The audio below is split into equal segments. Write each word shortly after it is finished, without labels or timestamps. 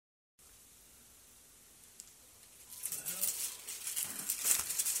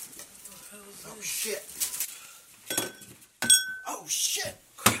Oh shit. Oh shit.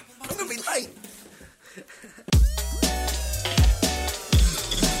 Crap, I'm gonna be late.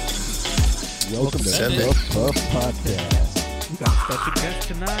 Welcome to the Puff Podcast. We got a special guest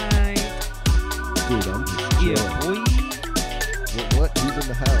tonight. Dude, I'm just chilling. Yeah, boy. What? Who's in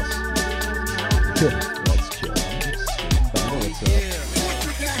the house? That's chill. I'm just I know what's up. Hell yeah.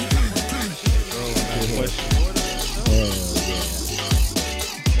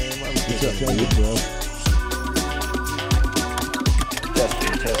 What's up, Johnny, bro?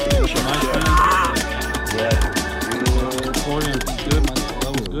 Testing. Yeah. Recording is good.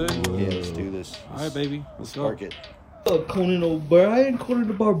 That was good. Yeah, let's do this. All right, baby. Let's go. Spark it. Conan O'Brien, Conan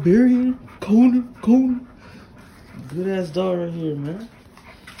the Barbarian, Conan. Good ass dog right here, man.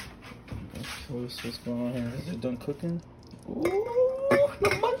 What's going on here? Is it done cooking? Ooh, the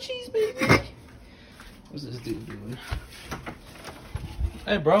munchies, baby. What's this dude doing?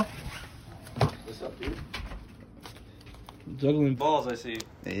 Hey, bro. What's up, dude? Juggling balls, I see.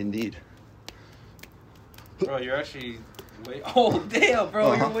 Indeed. Bro, you're actually way... Oh, damn,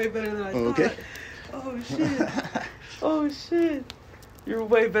 bro. You're way better than I thought. Okay. Oh, shit. Oh, shit. You're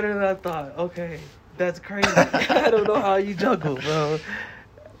way better than I thought. Okay. That's crazy. I don't know how you juggle, bro.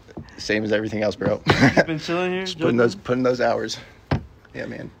 Same as everything else, bro. You've been chilling here? Just putting those hours. Yeah,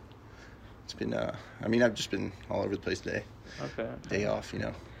 man. It's been I've just been all over the place today. Okay. Day off,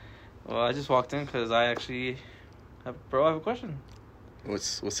 Well, I just walked in because I actually I have a question.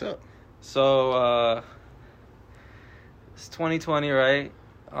 What's up? So, it's 2020, right?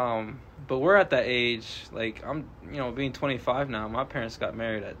 But we're at that age, like, I'm, being 25 now. My parents got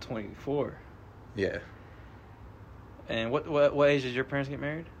married at 24. Yeah. And what age did your parents get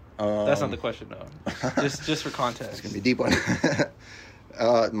married? That's not the question, though. just for context. It's gonna be a deep one.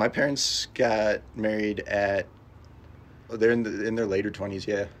 My parents got married they're in their later 20s.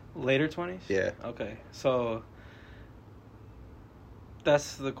 Yeah. Later 20s? Yeah. Okay. So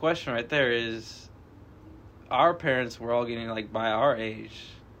that's the question right there is our parents were all getting, like, by our age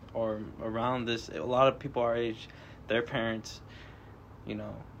or around this. A lot of people our age, their parents,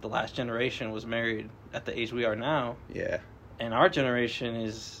 the last generation was married at the age we are now. Yeah. And our generation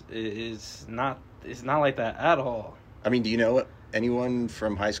is not like that at all. I mean, do you know anyone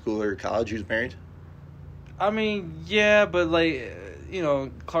from high school or college who's married? I mean, yeah, but, like,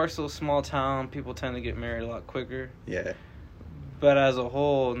 Clarksville's a small town. People tend to get married a lot quicker. Yeah. But as a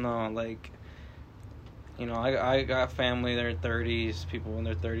whole, no, like, I got family in their 30s, people in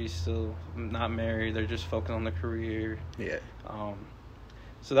their 30s still not married. They're just focused on their career. Yeah.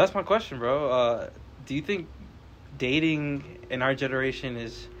 So that's my question, bro. Do you think dating in our generation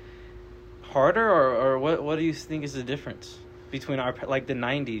is harder, or what do you think is the difference between the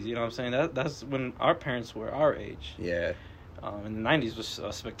 90s? You know what I'm saying? That's when our parents were our age. Yeah. And the 90s was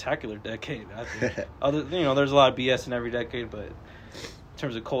a spectacular decade, I think. There's a lot of BS in every decade, but in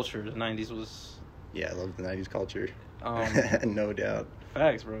terms of culture, the 90s was... Yeah, I love the 90s culture. No doubt.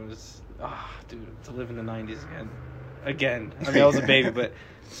 Facts, bro. Dude, to live in the 90s again. I mean, I was a baby, but...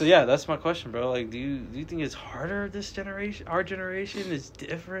 So, yeah, that's my question, bro. Like, do you think it's harder this generation? Our generation is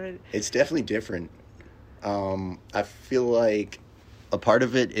different? It's definitely different. I feel like a part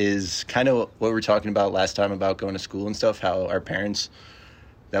of it is kind of what we were talking about last time about going to school and stuff, how our parents,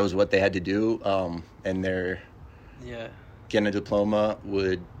 that was what they had to do, and getting a diploma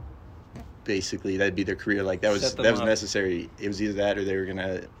would basically, that'd be their career. Like, that was necessary. It was either that or they were going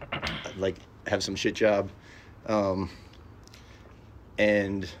to, like, have some shit job.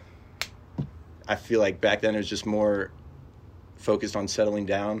 And I feel like back then it was just more focused on settling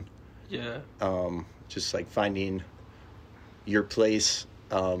down. Yeah. Just, like, finding your place,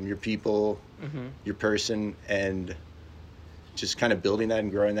 your people, your person, and just kind of building that and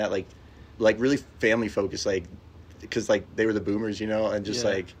growing that, like really family focused, like, because, like, they were the boomers, and just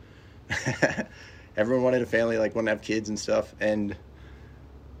like everyone wanted a family, like, wanted to have kids and stuff. And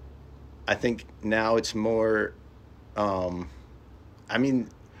I think now it's more, I mean,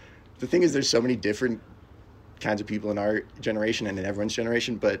 the thing is, there's so many different kinds of people in our generation and in everyone's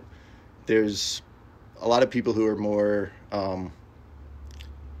generation, but there's a lot of people who are more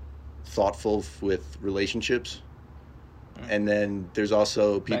thoughtful with relationships, and then there's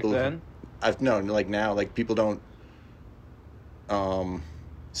also people. Back then? Like now, like, people don't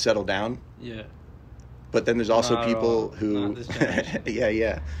settle down. Yeah. But then there's also Not people all. who, Not this generation.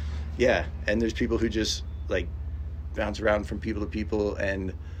 yeah, and there's people who just, like, bounce around from people to people,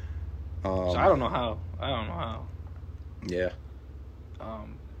 and So I don't know how. Yeah.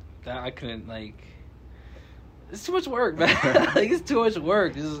 That I couldn't, like... It's too much work, man. Like, it's too much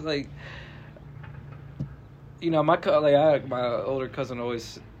work. It's like... My older cousin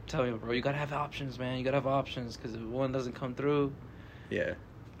always tell me, bro, you gotta have options, man. You gotta have options, because if one doesn't come through. Yeah.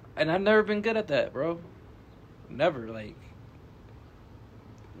 And I've never been good at that, bro. Never, like,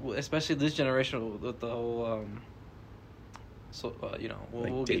 especially this generation with the whole, you know,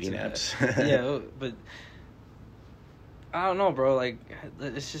 we'll dating get to apps. that. Yeah, but I don't know, bro. Like,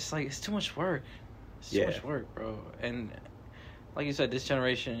 it's just like, it's too much work. It's too much work, bro. And like you said, this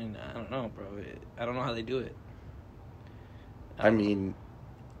generation, I don't know, bro. I don't know how they do it. I mean,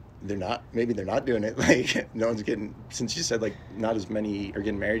 maybe they're not doing it. Like, no one's getting, since you said, like, not as many are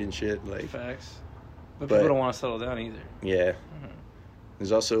getting married and shit. Like, facts. But people don't want to settle down either. Yeah. Mm-hmm.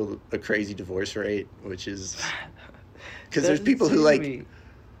 There's also a crazy divorce rate, which is, because there's people who, like,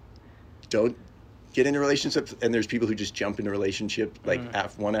 don't get into relationships, and there's people who just jump into relationship, like,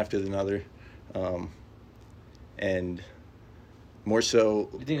 one after another. And more so...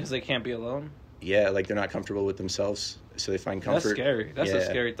 You think because they can't be alone? Yeah, like, they're not comfortable with themselves, so they find comfort. That's scary. That's a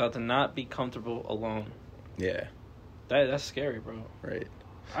scary thought, to not be comfortable alone. Yeah. That's scary, bro. Right.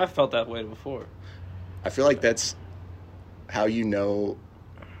 I felt that way before. I feel like that's how you know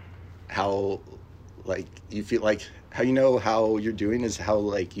how, like, you feel, like, how you know how you're doing is how,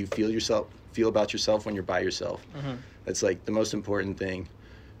 like, you feel about yourself when you're by yourself. Mm-hmm. That's, like, the most important thing,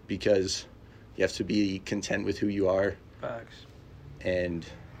 because you have to be content with who you are. Facts. And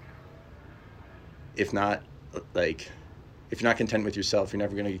if not, like, if you're not content with yourself, you're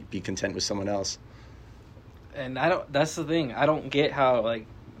never going to be content with someone else. And that's the thing. I don't get how, like,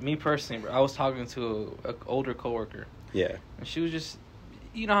 me personally, I was talking to an older coworker. Yeah. And she was just,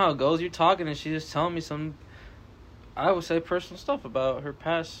 you know how it goes. You're talking, and she's just telling me some, I would say, personal stuff about her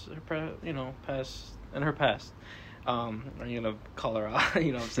past, past. I'm gonna call her out,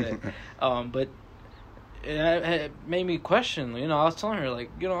 you know what I'm saying? But it made me question. You know, I was telling her, like,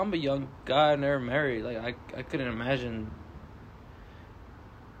 you know, I'm a young guy, never married. Like, I couldn't imagine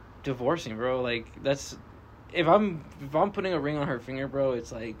divorcing, bro. Like, that's. If I'm putting a ring on her finger, bro,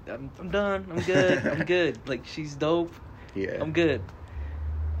 it's like, I'm done. I'm good. I'm good. Like, she's dope. Yeah. I'm good.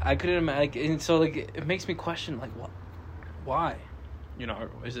 I couldn't imagine. Like, and so, like, it makes me question, like, what? Why? You know,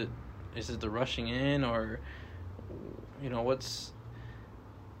 is it the rushing in, or, you know, what's?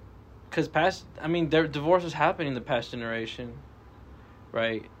 Because their divorce was happening in the past generation,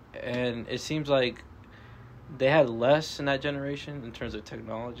 right? And it seems like they had less in that generation in terms of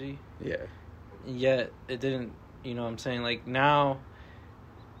technology. Yeah. Yet it didn't, you know what I'm saying? Like, now,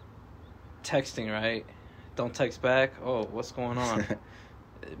 texting, right? Don't text back. Oh, what's going on?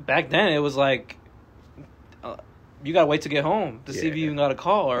 Back then, it was like, you gotta wait to get home to see if you even got a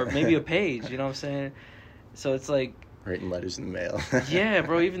call, or maybe a page, you know what I'm saying? So it's like... Writing letters in the mail. Yeah,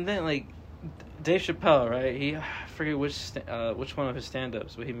 bro, even then, like, Dave Chappelle, right? I forget which one of his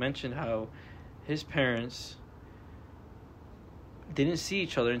stand-ups, but he mentioned how his parents didn't see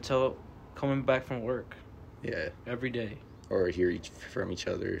each other until coming back from work. Yeah. Every day. Or hear from each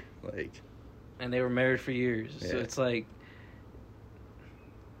other, like... And they were married for years. Yeah. So it's like...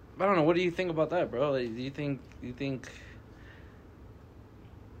 I don't know, what do you think about that, bro? Like, do you think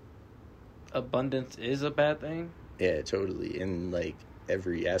abundance is a bad thing? Yeah, totally. In, like,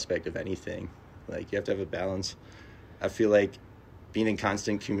 every aspect of anything. Like, you have to have a balance. I feel like being in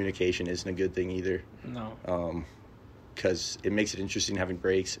constant communication isn't a good thing either. No. Because it makes it interesting having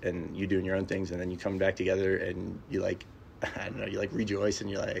breaks and you doing your own things, and then you come back together and you, like, I don't know, you, like, rejoice, and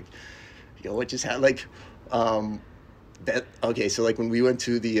you're like, yo, what just happened? Like, okay, so, like, when we went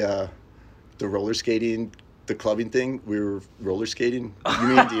to the roller skating, the clubbing thing, we were roller skating, you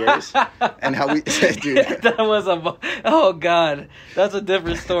mean Dier's, and how we, dude. That was oh, God, that's a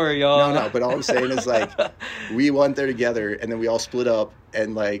different story, y'all. No, but all I'm saying is, like, we went there together, and then we all split up,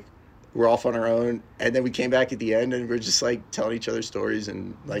 and, like, we're off on our own, and then we came back at the end, and we're just, like, telling each other stories,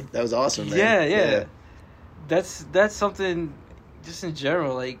 and, like, that was awesome, man. Yeah. That's something, just in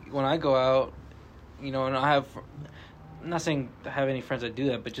general, like, when I go out, you know, and I'm not saying I have any friends that do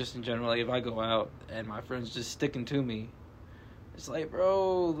that, but just in general, like, if I go out and my friend's just sticking to me, it's like,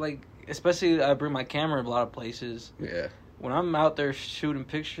 bro, like, especially I bring my camera in a lot of places. Yeah. When I'm out there shooting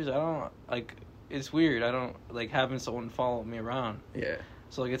pictures, I don't, like, it's weird. I don't like having someone follow me around. Yeah.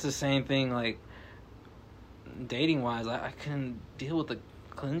 So, like, it's the same thing, like, dating-wise. I couldn't deal with the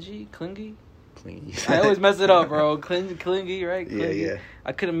clingy? I always mess it up, bro. Clingy, right? Clingy. Yeah.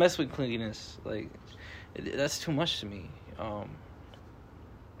 I couldn't mess with clinginess. Like, that's too much to me. Because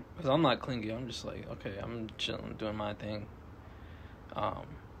I'm not clingy. I'm just like, okay, I'm chilling, doing my thing. So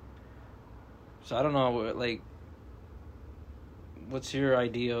I don't know, like, what's your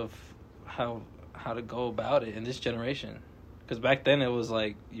idea of how to go about it in this generation? Because back then it was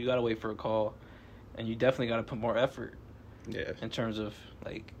like, you got to wait for a call, and you definitely got to put more effort. Yeah. In terms of,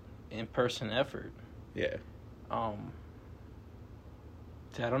 like, in-person effort. Yeah. I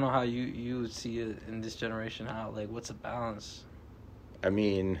don't know how you would see it in this generation. How, like, what's the balance? I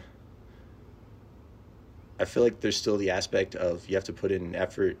mean, I feel like there's still the aspect of you have to put in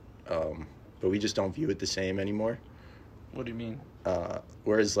effort, but we just don't view it the same anymore. What do you mean?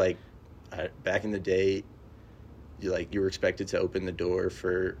 Whereas, like, back in the day, you were expected to open the door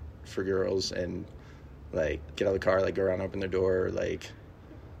for girls and, like, get out of the car, like, go around, open their door, or, like,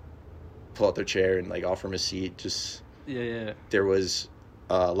 pull out their chair and, like, offer them a seat. Just Yeah. there was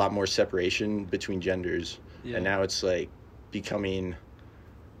a lot more separation between genders, and now it's, like, becoming.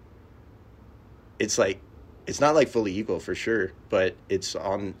 It's like, it's not like fully equal for sure, but it's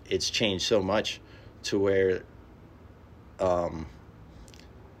changed so much to where I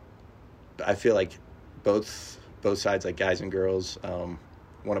feel like both sides, like guys and girls, want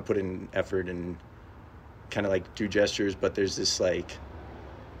to put in effort and kind of like do gestures, but there's this, like,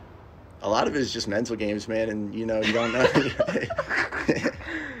 a lot of it is just mental games, man, and you don't know.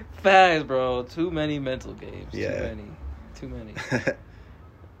 Facts, bro. Too many mental games. Yeah. Too many.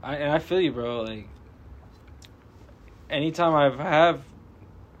 I feel you, bro. Like, anytime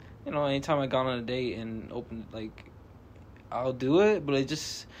anytime I've gone on a date and opened, like, I'll do it, but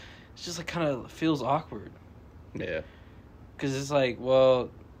it's just like kind of feels awkward. Yeah. Because it's like, well,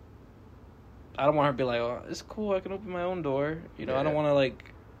 I don't want her to be like, oh, it's cool, I can open my own door. I don't want to,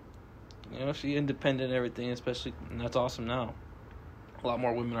 like, she's independent and everything, especially, and that's awesome now. A lot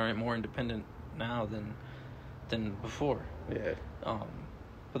more women are more independent now than before. Yeah. But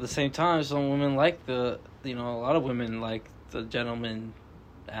at the same time, some women like a lot of women like the gentleman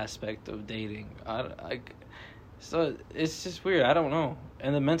aspect of dating. So it's just weird. I don't know.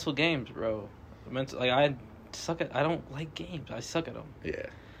 And the mental games, bro. I don't like games. I suck at them. Yeah.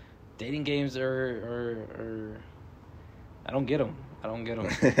 Dating games are I don't get them.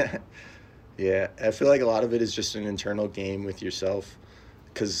 Yeah, I feel like a lot of it is just an internal game with yourself,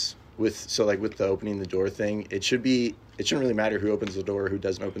 because with the opening the door thing, it shouldn't really matter who opens the door or who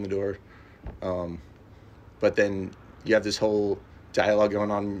doesn't open the door, but then you have this whole dialogue going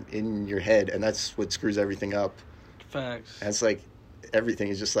on in your head, and that's what screws everything up. Facts. And it's like everything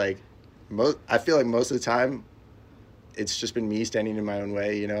is just like I feel like most of the time it's just been me standing in my own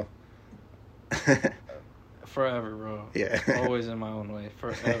way, Forever, bro. Yeah. Always in my own way.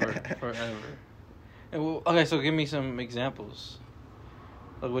 Forever. And okay, so give me some examples.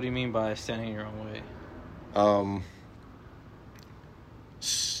 Like, what do you mean by standing in your own way?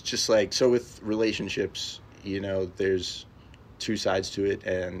 Just like, so with relationships, there's two sides to it,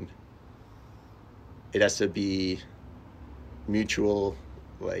 and it has to be mutual,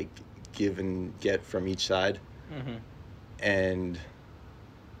 like, give and get from each side. Mm-hmm. And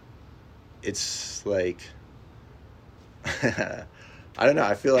it's like, I don't know,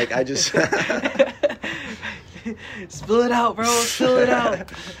 I feel like I just spill it out, bro. Spill it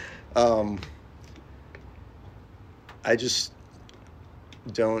out. I just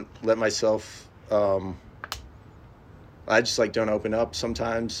don't let myself, I just, like, don't open up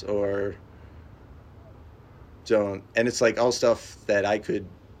sometimes, or don't, and it's like all stuff that I could,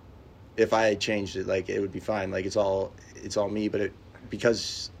 if I changed it, like, it would be fine. Like, it's all me, but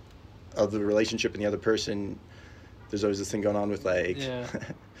because of the relationship and the other person, there's always this thing going on with, like, yeah.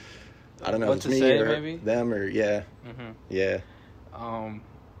 I don't know What if it's to me say, or maybe? them, or yeah. Mm-hmm. Yeah.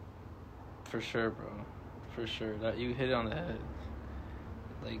 For sure, bro. For sure. That you hit it on the head.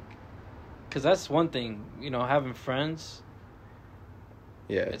 Like, because that's one thing, having friends.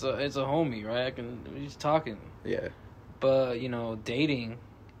 Yeah. It's a homie, right? He's talking. Yeah. But, dating,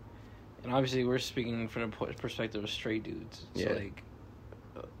 and obviously we're speaking from the perspective of straight dudes. So, Yeah. like,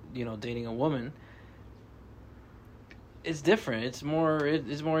 dating a woman, it's different. It's more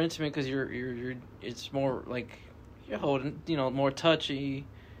intimate because you're it's more like you're holding, more touchy.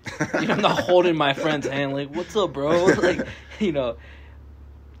 I'm not holding my friend's hand like, what's up, bro? Like,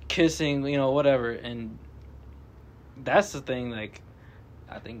 kissing, whatever. And that's the thing, like,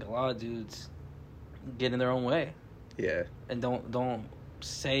 I think a lot of dudes get in their own way. Yeah. And don't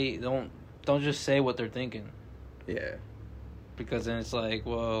just say what they're thinking. Yeah. Because then it's like,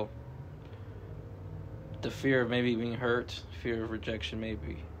 well, the fear of maybe being hurt, fear of rejection,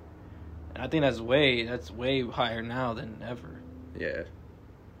 maybe. And I think that's way higher now than ever. Yeah.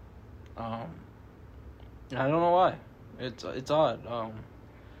 I don't know why. It's odd.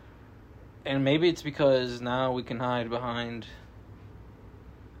 And maybe it's because now we can hide behind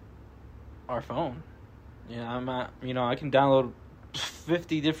our phone. I can download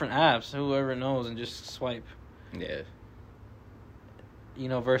 50 different apps, whoever knows, and just swipe. Yeah. You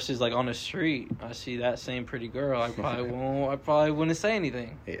know, versus like on the street, I see that same pretty girl, I probably wouldn't say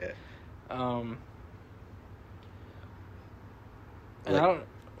anything. Yeah. And Like-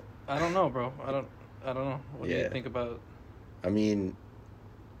 I don't know, bro. I don't know. What do you Yeah. think about? I mean,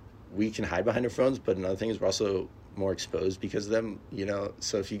 we can hide behind our phones, but another thing is we're also more exposed because of them, you know?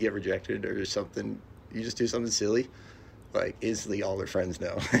 So if you get rejected or something, you just do something silly, like, instantly all their friends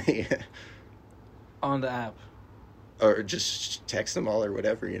know. Yeah. On the app. Or just text them all or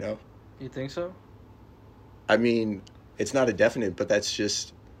whatever, you know? You think so? I mean, it's not a definite, but that's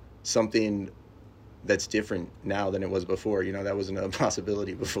just something that's different now than it was before. You know, that wasn't a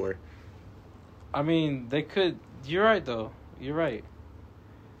possibility before. I mean, they could. You're right, though. You're right.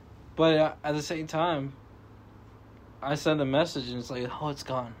 But at the same time, I send a message and it's like, oh, it's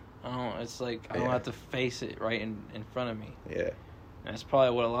gone. It's like I don't Yeah. have to face it right in front of me. Yeah, And that's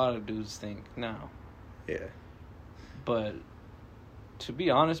probably what a lot of dudes think now. yeah, But to be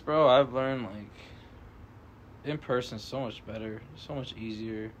honest, bro, I've learned like in person is so much better, so much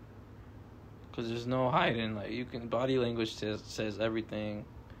easier. Cause there's no hiding. Like you can body language says everything.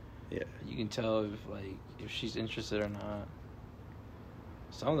 yeah. You can tell if she's interested or not.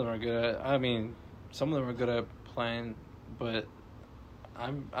 Some of them are good at. I mean, some of them are good at playing, but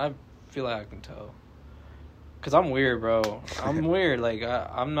I feel like I can tell. Cause I'm weird, bro. I'm weird. Like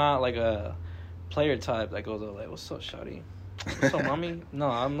I'm not like a player type that goes like, "What's up, shawty? What's up, mommy?" No,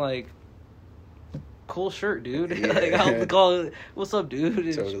 I'm like, "Cool shirt, dude." Yeah. Like I'll call it, "What's up, dude?"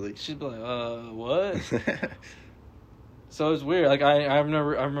 And Totally. she'd be like, what? So it's weird. Like I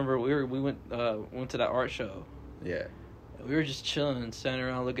remember we went to that art show. Yeah, We were just chilling, standing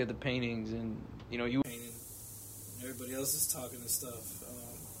around, looking at the paintings, and you know you. Painting. Everybody else is talking and stuff.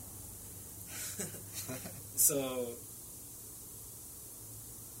 So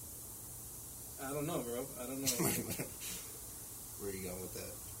I don't know, bro. I don't know. Where are you going with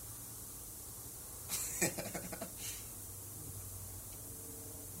that?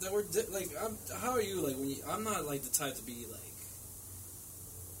 That we're how are you like when you? I'm not like the type to be like.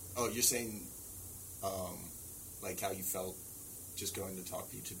 Oh, you're saying, like how you felt just going to talk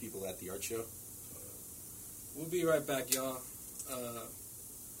to people at the art show? We'll be right back, y'all.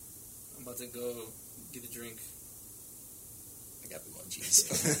 I'm about to go get a drink. I got the munchies.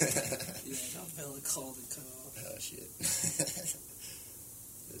 Yeah, I'm Bella called and cut off. Oh, shit.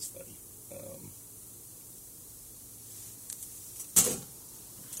 That's funny.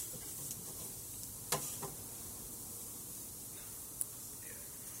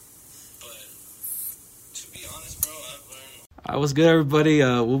 But to be honest, bro, I've learned. All right, what's good, everybody?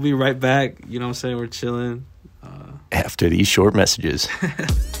 We'll be right back. You know what I'm saying? We're chilling. after these short messages.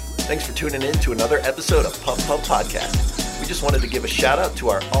 Thanks for tuning in to another episode of Puff Puff Podcast. We just wanted to give a shout out to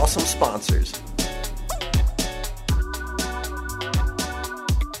our awesome sponsors.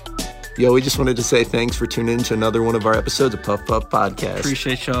 Yo, we just wanted to say thanks for tuning in to another one of our episodes of Puff Puff Podcast.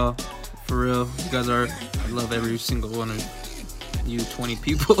 Appreciate y'all. For real. You guys are, I love every single one of you 20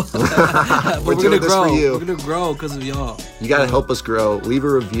 people. But We're doing gonna this grow. for you. We're going to grow because of y'all. You got to help us grow. Leave a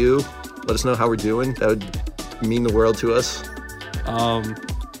review. Let us know how we're doing. That would mean the world to us.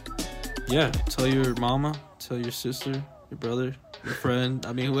 Yeah, tell your mama, tell your sister, your brother, your friend.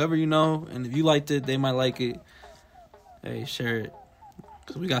 I mean, whoever you know. And if you liked it, they might like it. Hey, share it.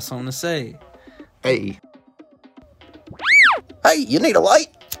 Because we got something to say. Hey. Hey, you need a light?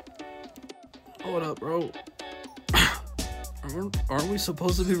 Hold up, bro. Aren't we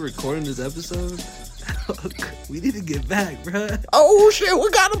supposed to be recording this episode? We need to get back, bro. Oh, shit, we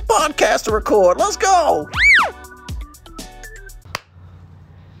got a podcast to record. Let's go.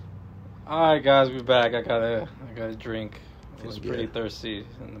 All right, guys, we're back. I got a drink. I was Feeling pretty good. thirsty,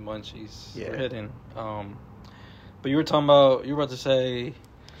 and the munchies Yeah. were hitting. But you were about to say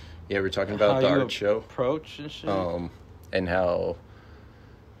Yeah, we're talking how about the you art show. approach and shit. And how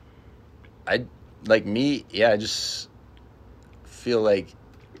I just feel like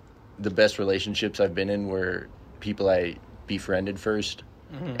the best relationships I've been in were people I befriended first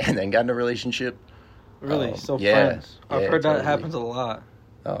Mhm. and then got in a relationship. Really? So yeah, friends. I've yeah, heard that totally. happens a lot.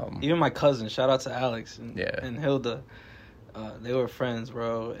 Even my cousin, shout out to Alex and, Yeah. and Hilda. They were friends,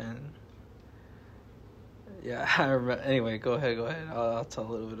 bro, and yeah, I remember. Anyway, go ahead. I'll tell a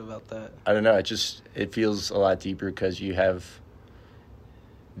little bit about that. I don't know. It feels a lot deeper because you have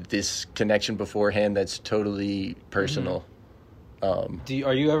this connection beforehand that's totally personal. Are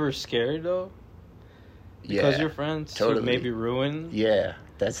you ever scared though? Because Yeah, you're friends totally. to maybe ruin. Yeah,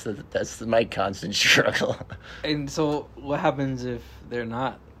 that's my constant struggle. And so, what happens if they're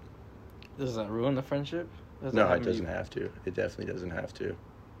not? Does that ruin the friendship? No, it doesn't have to. It definitely doesn't have to.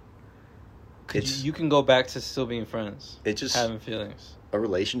 You can go back to still being friends. It just having feelings. A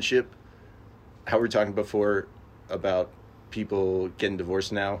relationship. How we were talking before about people getting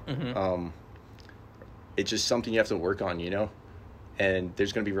divorced now. Mm-hmm. It's just something you have to work on, and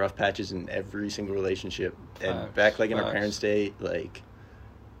there's going to be rough patches in every single relationship. And back in our parents' day, like,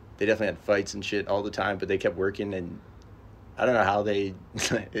 they definitely had fights and shit all the time, but they kept working, and I don't know how they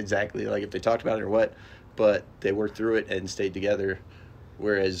exactly, like, if they talked about it or what, but they worked through it and stayed together.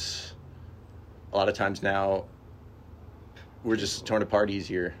 Whereas a lot of times now we're just torn apart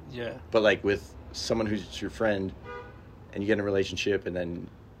easier. Yeah. But like with someone who's your friend and you get in a relationship and then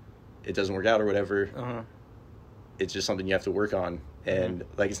it doesn't work out or whatever, it's just something you have to work on. And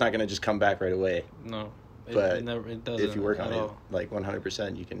like, it's not going to just come back right away. No. But it doesn't, if you work on it, like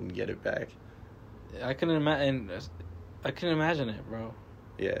 100%, you can get it back. I can imagine it, bro.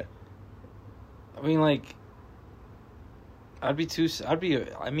 Yeah. I mean, like,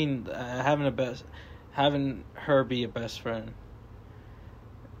 having her be a best friend.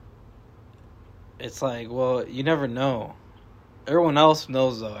 It's like, well, you never know. Everyone else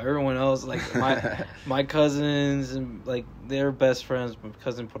knows though. Everyone else, like my cousins and like they're best friends. My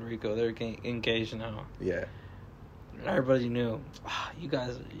cousin in Puerto Rico, they're engaged now. Yeah. Everybody knew. You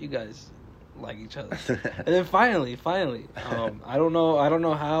guys like each other. And then finally, I don't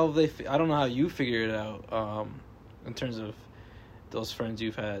know how you figure it out. In terms of those friends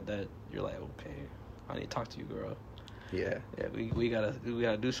you've had that you're like, okay, I need to talk to you, girl. Yeah. Yeah, we gotta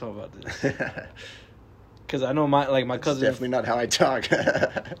do something about this. Because I know my cousin. Definitely not how I talk.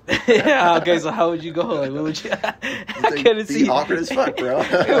 Yeah. Okay. So how would you go? Like, what would you? I couldn't see. Awkward as fuck, bro.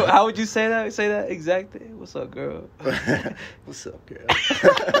 How would you say that? Say that exact thing. What's up, girl? What's up, girl?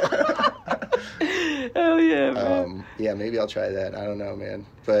 Hell yeah, man. Yeah, maybe I'll try that. I don't know, man.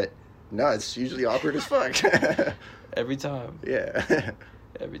 But no, it's usually awkward as fuck. Every time. Yeah.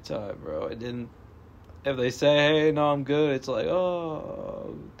 Every time, bro. And then if they say, hey, no, I'm good, it's like,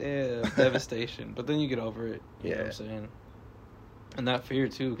 oh, damn, devastation. But then you get over it. You know what I'm saying? And that fear,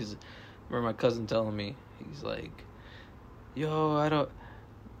 too, because I remember my cousin telling me, he's like, yo, I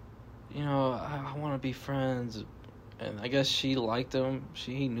want to be friends. And I guess she liked him.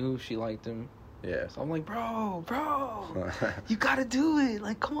 He knew she liked him. Yeah. So I'm like, bro, you got to do it.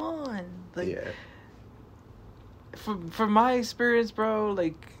 Like, come on. Like, yeah. From my experience, bro,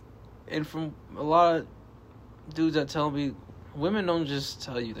 like, and from a lot of dudes that tell me, women don't just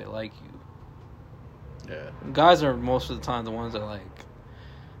tell you they like you. Yeah. Guys are most of the time the ones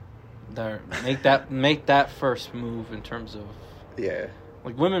that make that first move in terms of. Yeah.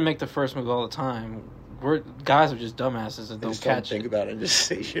 Like, women make the first move all the time. Guys are just dumbasses and don't catch think about it and just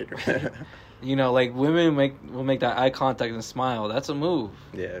say shit. Like, women will make that eye contact and smile. That's a move.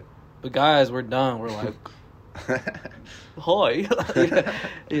 Yeah. But guys, we're done. We're like, hoy.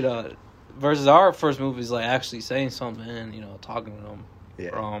 Versus our first move is like actually saying something and, talking to them.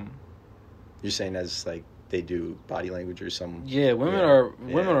 Yeah. You're saying as like they do body language or something. Yeah, women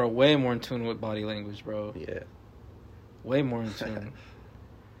are way more in tune with body language, bro. Yeah. Way more in tune.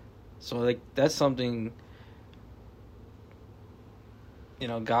 So like that's something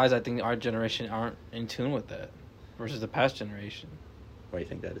guys I think our generation aren't in tune with that versus the past generation. Why do you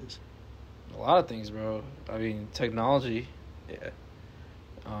think that is? A lot of things, bro. I mean, technology. Yeah.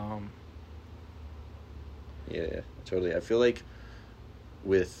 Yeah, totally. I feel like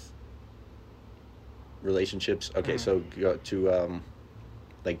with relationships, okay, so go to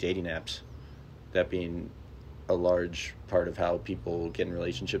like dating apps, that being a large part of how people get in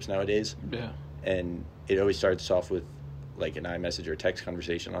relationships nowadays. Yeah. And it always starts off with like an iMessage or a text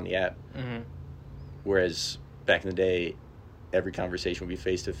conversation on the app. Mm-hmm. Whereas back in the day, every conversation would be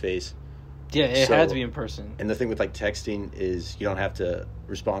face to face. Yeah, it had to be in person. And the thing with like texting is you don't have to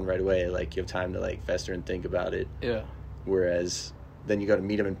respond right away. Like you have time to like fester and think about it. Yeah. Whereas then you go to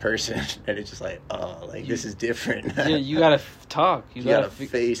meet them in person and it's just like, oh, like this is different. Yeah, you gotta talk. You gotta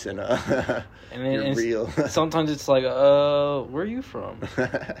face and you're real. Sometimes it's like, where are you from?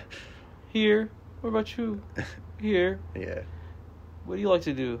 Here. What about you? Here. Yeah. What do you like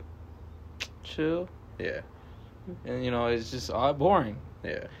to do? Chill. Yeah. And it's just boring.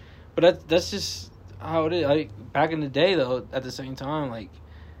 Yeah. But that's just how it is. Like, back in the day, though, at the same time, like,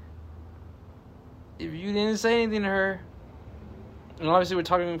 if you didn't say anything to her, and obviously we're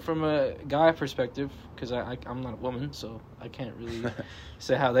talking from a guy perspective, because I'm not a woman, so I can't really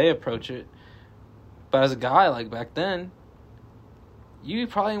say how they approach it. But as a guy, like, back then, you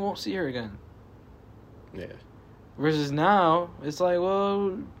probably won't see her again. Yeah. Versus now, it's like,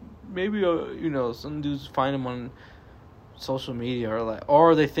 well, maybe, some dudes find them on social media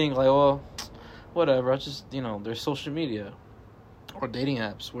or they think like, well, whatever, I just, there's social media or dating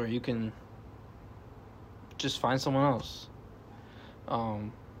apps where you can just find someone else.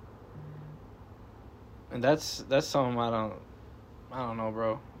 And that's something I don't know,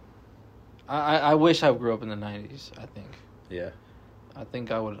 bro. I wish I grew up in the 90s, I think. Yeah. I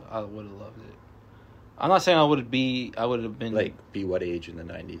think I would have loved it. I'm not saying I would have been Like, be what age in the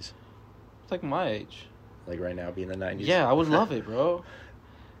 90s? like my age. Like, right now, be in the 90s? Yeah, I would love it, bro.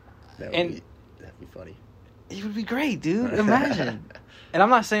 That'd be funny. It would be great, dude. Imagine. And I'm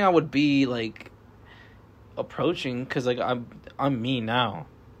not saying I would be, like, approaching, because, like, I'm me now.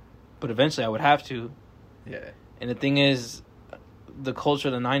 But eventually I would have to. Yeah. And the thing is, the culture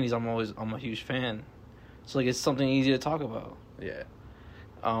of the 90s, I'm a huge fan. So, like, it's something easy to talk about. Yeah.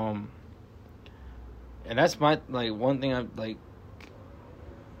 And that's my, like, one thing I, like...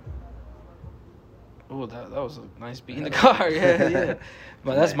 Oh, that was a nice beat in the car. Yeah.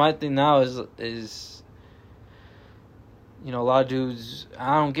 But that's my thing now is... You know, a lot of dudes...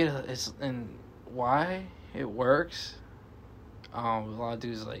 I don't get it. And why it works... a lot of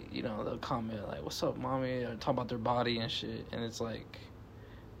dudes, like, you know, they'll comment, like, what's up, mommy? Or talk about their body and shit. And it's like...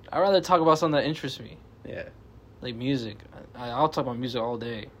 I'd rather talk about something that interests me. Yeah. Like music. I'll talk about music all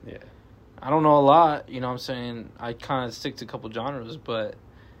day. Yeah. I don't know a lot, you know what I'm saying? I kind of stick to a couple genres, but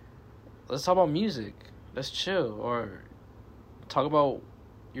let's talk about music. Let's chill. Or talk about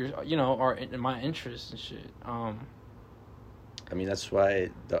my interests and shit. I mean, that's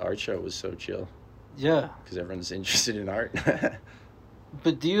why the art show was so chill. Yeah. Because everyone's interested in art.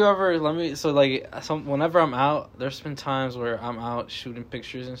 But do you ever, whenever I'm out, there's been times where I'm out shooting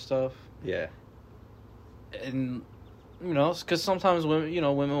pictures and stuff. Yeah. And, you know, because sometimes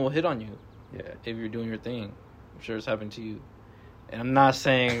women will hit on you. Yeah. If you're doing your thing. I'm sure it's happened to you. And I'm not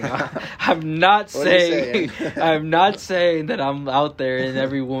saying, I'm not saying that I'm out there and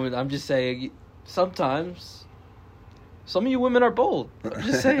every woman, I'm just saying sometimes some of you women are bold. I'm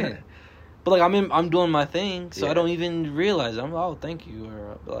just saying. But, like, I'm doing my thing, so I don't even realize it. I'm like, oh, thank you.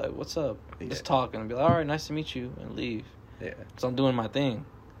 Or I'll be like, what's up? Let's talk. And I'll be like, all right, nice to meet you, and leave. Yeah. Because I'm doing my thing.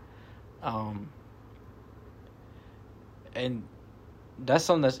 And that's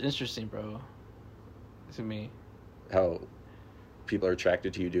something that's interesting, bro, to me. How people are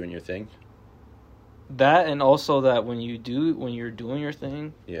attracted to you doing your thing? That, and also that when you're doing your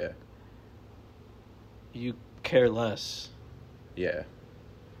thing, yeah, you care less. Yeah.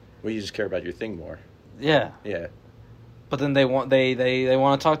 Well, you just care about your thing more. Yeah. Yeah. But then they want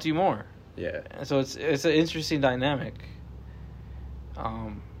to talk to you more. Yeah. And so it's an interesting dynamic.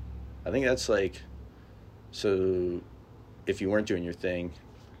 I think that's like, so if you weren't doing your thing,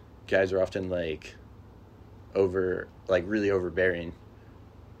 guys are often like really overbearing,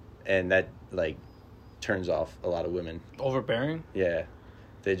 and that like turns off a lot of women. Overbearing? Yeah.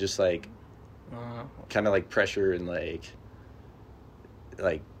 They just like kind of like pressure and like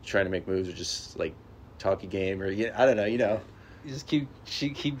trying to make moves, or just like talk a game, or I don't know, you know. You just keep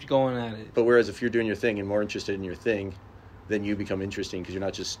going at it. But whereas if you're doing your thing and more interested in your thing, then you become interesting because you're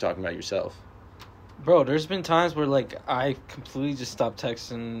not just talking about yourself. Bro, there's been times where like I completely just stopped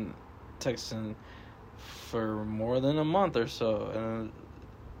texting for more than a month or so, and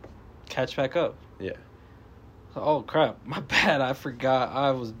catch back up. Yeah. Oh crap, my bad. I forgot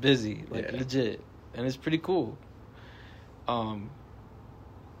I was busy, legit, and it's pretty cool.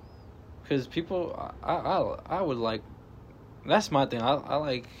 Because people, I would like, that's my thing. I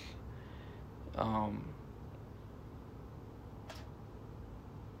like,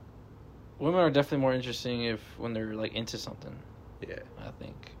 women are definitely more interesting when they're like into something. Yeah. I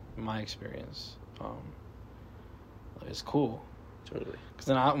think, in my experience, it's cool. Totally. Because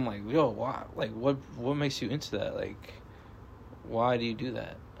then I'm like, yo, why? Like, what makes you into that? Like, why do you do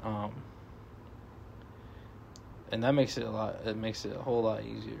that? And that makes it a whole lot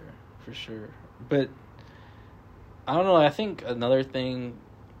easier. For sure. But I don't know, I think another thing,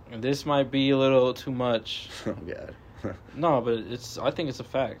 and this might be a little too much. Oh god. No, but I think it's a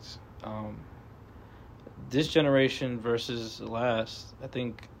fact. This generation versus the last, I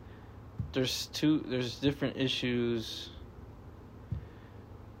think there's different issues.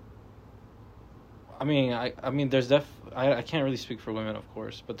 I mean there's I can't really speak for women, of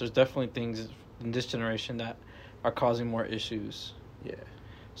course, but there's definitely things in this generation that are causing more issues. Yeah.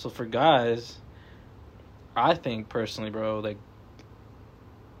 So for guys, I think personally, bro, like,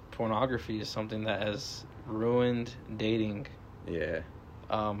 pornography is something that has ruined dating. Yeah.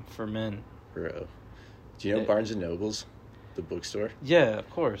 For men. Bro. Do you know Barnes & Noble's, the bookstore? Yeah, of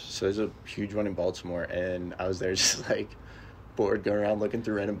course. So there's a huge one in Baltimore, and I was there just, like, bored, going around looking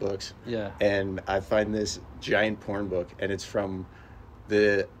through random books. Yeah. And I find this giant porn book, and it's from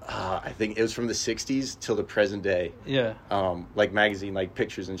I think it was from the 60s till the present day. Yeah. Like magazine, like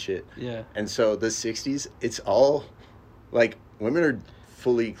pictures and shit. Yeah. And so the 60s, it's all like women are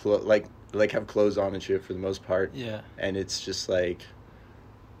fully like have clothes on and shit for the most part. Yeah. And it's just like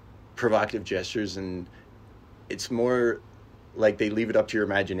provocative gestures, and it's more like they leave it up to your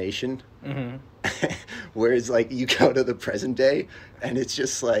imagination. Mm-hmm. Whereas like you go to the present day and it's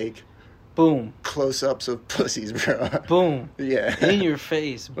just like boom, close-ups of pussies, bro. Boom. Yeah. In your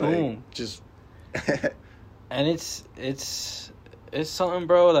face. Boom. Like, just and it's something,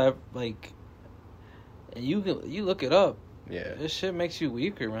 bro, that like you look it up. Yeah. This shit makes you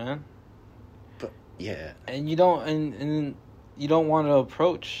weaker, man. But yeah. And you don't and you don't want to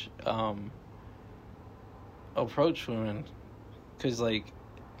approach women, cuz like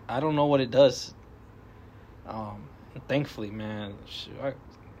I don't know what it does. Thankfully, man, I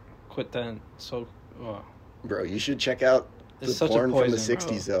quit that. So bro, you should check out it's the porn poison, from the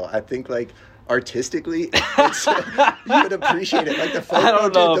 60s, bro. though. I think like artistically it's, you would appreciate it. Like the I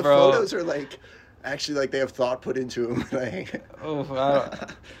don't know, the bro. photos are like actually like they have thought put into them. Like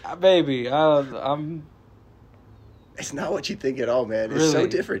baby, I'm it's not what you think at all, man. It's so Really?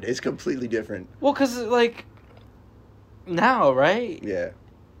 different. It's completely different. well, cuz like now, right? Yeah.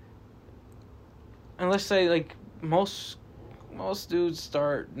 And let's say like most dudes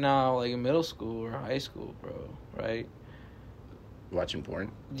start now like in middle school or high school, bro, right? Watching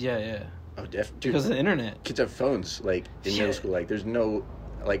porn. Yeah. Oh, definitely. Because of the internet. Kids have phones like in Yeah. middle school. Like there's no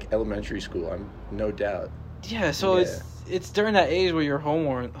like elementary school. I'm no doubt. Yeah, so Yeah. it's during that age where your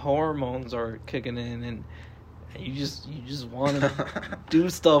hormones are kicking in, and you just want to do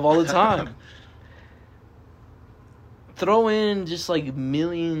stuff all the time. Throw in just like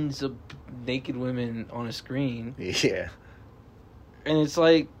millions of naked women on a screen, Yeah. and it's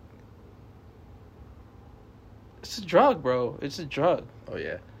like it's a drug, bro. It's a drug, Oh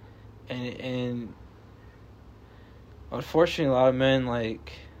yeah. and unfortunately, a lot of men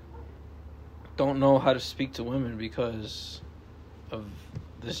like don't know how to speak to women because of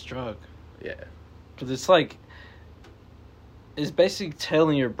this drug. Yeah. Because it's like, it's basically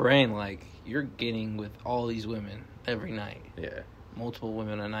telling your brain, like, you're getting with all these women every night. Yeah. Multiple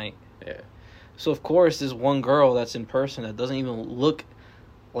women a night. Yeah. So, of course, this one girl that's in person that doesn't even look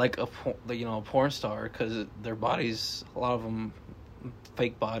like a porn star, because their bodies, a lot of them,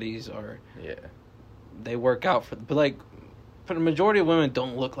 fake bodies, or Yeah. they work out for, but like, for the majority of women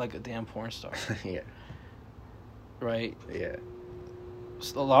don't look like a damn porn star, Yeah. right? Yeah.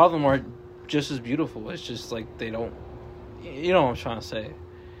 So a lot of them are just as beautiful. It's just like they don't, you know what I'm trying to say.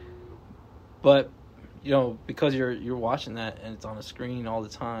 But because you're watching that and it's on a screen all the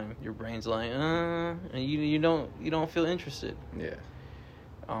time, your brain's like, and you don't feel interested. Yeah.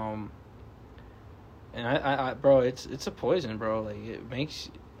 And I bro, it's a poison, bro. Like it makes.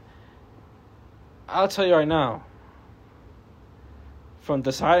 I'll tell you right now. From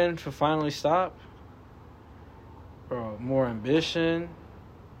deciding to finally stop, bro, more ambition.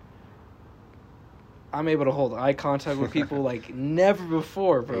 I'm able to hold eye contact with people like never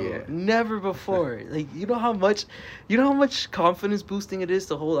before, bro. Yeah. Never before. Like you know how much confidence boosting it is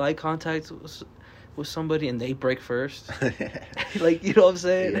to hold eye contact with somebody and they break first. Like you know what I'm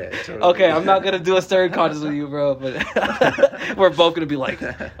saying? Yeah, totally. Okay, I'm not gonna do a third contest with you, bro. But we're both gonna be like,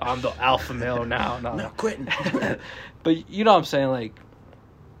 I'm the alpha male now. No, No, quitting. But you know what I'm saying? Like,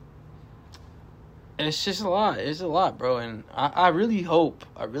 it's just a lot. It's a lot, bro. And I really hope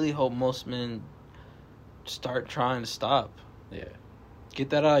most men start trying to stop. Yeah. Get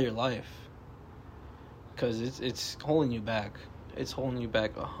that out of your life. Because it's holding you back. It's holding you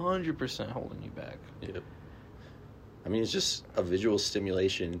back. 100% holding you back. Yep. I mean, it's just a visual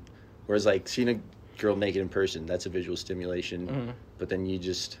stimulation. Whereas, like, seeing a girl naked in person, that's a visual stimulation. Mm-hmm. But then you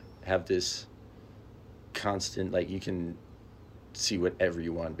just have this constant, like, you can see whatever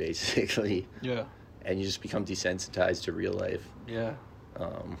you want, basically. Yeah. And you just become desensitized to real life. Yeah.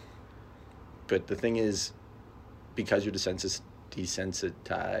 But the thing is, because you're desensitized,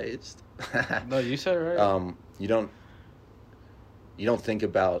 No, you said it right. you don't think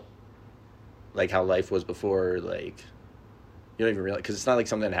about like how life was before. Like you don't even realize, because it's not like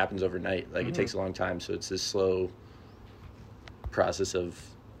something that happens overnight. Like it takes a long time, so it's this slow process of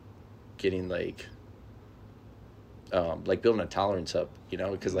getting like building a tolerance up,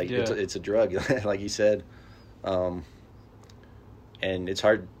 because like it's a drug, like you said, and it's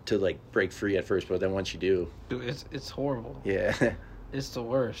hard to like break free at first, but then once you do, Dude, it's horrible. yeah, It's the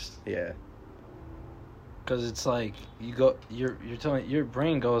worst. yeah, Because it's like you're telling your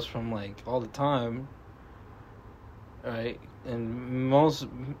brain goes from like all the time, right? And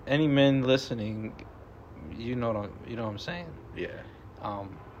any men listening, you know what I'm saying. yeah,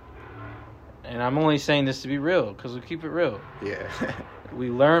 And I'm only saying this to be real, because we keep it real. Yeah. We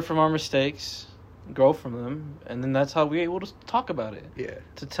learn from our mistakes, grow from them, and then that's how we're able to talk about it. Yeah.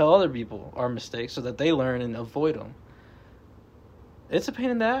 To tell other people our mistakes so that they learn and avoid them. It's a pain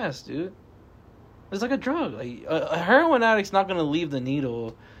in the ass, dude. It's like a drug. Like a heroin addict's not gonna leave the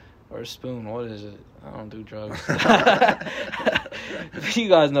needle or a spoon. What is it? I don't do drugs. You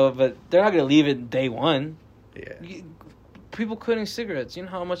guys know it, but they're not gonna leave it day one. Yeah. People quitting cigarettes. You know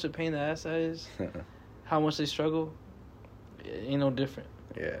how much a pain in the ass that is? How much they struggle? It ain't no different.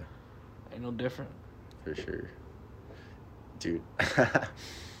 Yeah. Ain't no different. For sure. Dude.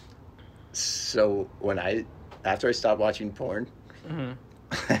 So after I stopped watching porn,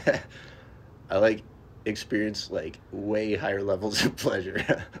 I like experienced like way higher levels of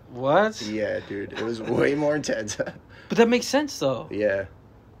pleasure. What? Yeah, dude. It was way more intense. But that makes sense though. Yeah.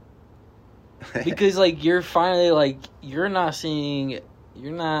 Because like you're finally you're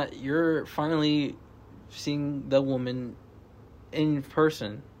finally seeing the woman in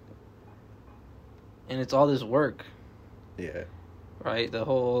person. And it's all this work. Yeah. Right? The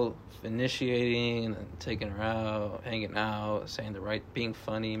whole initiating and taking her out, hanging out, saying the right, being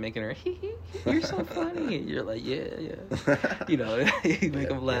funny, making her, you're so funny. And you're like, yeah. You know, you make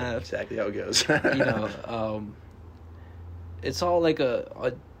them laugh. Yeah, exactly how it goes. You know, it's all like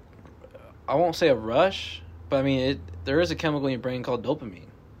a, I won't say a rush, but I mean, there is a chemical in your brain called dopamine.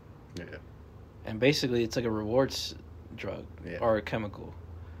 Yeah. And basically, it's like a rewards drug or a chemical.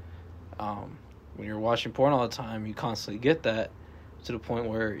 When you're watching porn all the time, you constantly get that to the point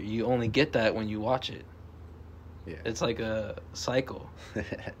where you only get that when you watch it. Yeah. It's like a cycle.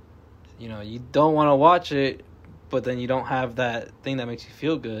 You know, you don't want to watch it, but then you don't have that thing that makes you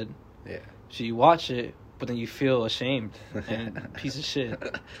feel good. Yeah. So you watch it, but then you feel ashamed and a piece of shit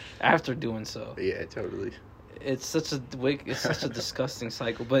after doing so. Yeah, totally. It's such a disgusting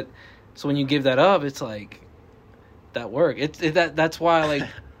cycle. But so when you give that up, it's like that work. That's why like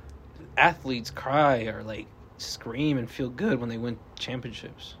athletes cry or like scream and feel good when they win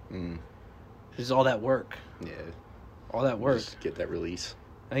championships. It's all that work. Yeah. All that work. Just get that release.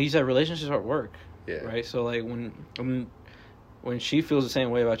 And you said relationships are work. Yeah. Right? So like when she feels the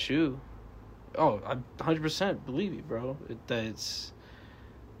same way about you, I 100% believe you, bro. That it's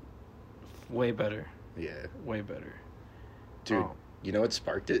way better. Yeah. Way better. Dude, you know what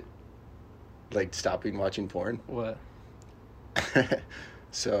sparked it? Like stopping watching porn? What?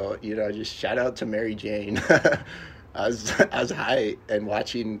 So, you know, just shout out to Mary Jane. I was high and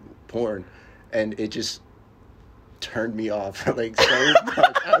watching porn, and it just turned me off like so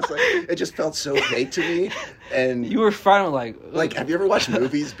much. I was like, it just felt so fake to me. And you were finally like, have you ever watched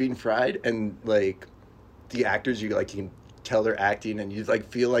movies being fried and like the actors, you can tell they're acting and you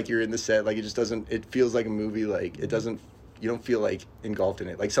like feel like you're in the set, like it feels like a movie, like you don't feel like engulfed in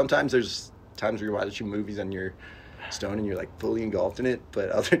it. Like sometimes there's times where you're watching movies and you're stoned and you're like fully engulfed in it, but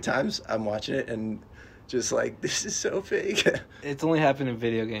other times I'm watching it and just like, this is so fake. It's only happened in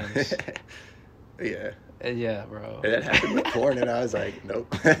video games. Yeah. Yeah, bro. And that happened with porn, and I was like,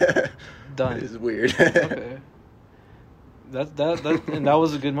 nope. Done. This is weird. Okay. And that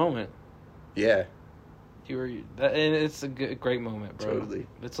was a good moment. Yeah. And it's a great moment, bro. Totally.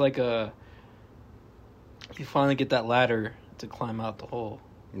 It's like you finally get that ladder to climb out the hole.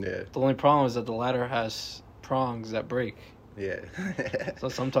 Yeah. The only problem is that the ladder has prongs that break. Yeah. So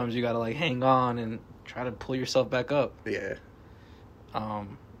sometimes you gotta like hang on and try to pull yourself back up. Yeah.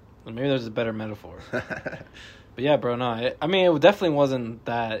 Maybe there's a better metaphor. But yeah, bro, no. I mean, it definitely wasn't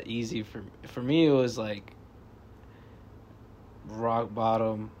that easy for me. It was like rock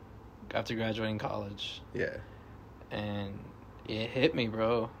bottom after graduating college. Yeah. And it hit me,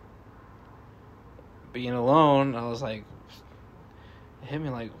 bro. Being alone, I was like, it hit me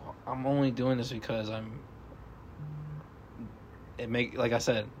like, I'm only doing this because like I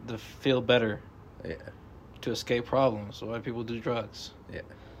said, to feel better. Yeah. To escape problems. So why people do drugs. Yeah.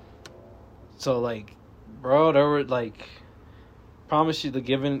 So like, bro, there were like, promise you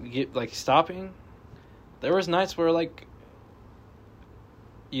like stopping. There was nights where like,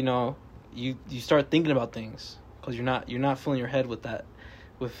 you know, you start thinking about things because you're not filling your head with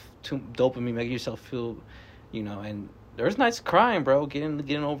too dopamine, making yourself feel, you know. And there's nights crying, bro,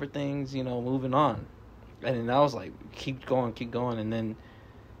 getting over things, you know, moving on. And then I was like, keep going, and then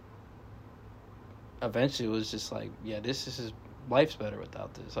eventually it was just like, yeah, this is life's better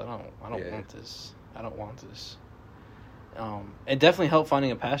without this. I don't want this. I don't want this. It definitely helped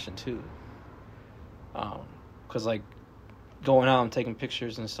finding a passion too. 'Cause like going out and taking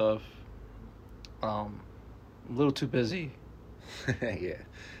pictures and stuff. I'm a little too busy. Yeah.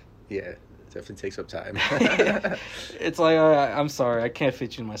 Yeah, it definitely takes up time. It's like, I'm sorry, I can't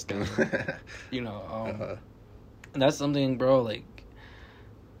fit you in my schedule. You know, and that's something, bro, like,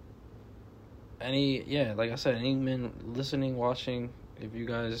 like I said, any men listening, watching, if you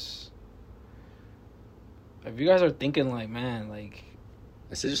guys are thinking, like, man, like,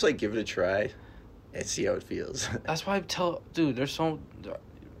 I said just, like, give it a try and see how it feels. That's why dude, there's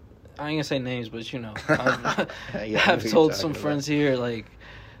I ain't gonna say names, but, you know, I've told some friends here, like,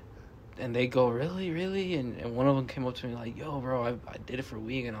 and they go, really? And one of them came up to me like, yo, bro, I did it for a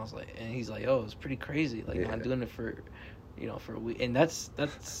week. And I was like, and he's like, yo, it's pretty crazy. Like, I'm doing it for a week. And that's,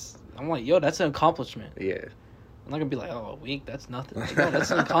 I'm like, yo, that's an accomplishment. Yeah. I'm not gonna be like, oh, a week, that's nothing. Like, no, that's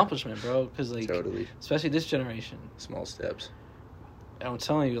an accomplishment, bro. Because, like, totally. Especially this generation. Small steps. And I'm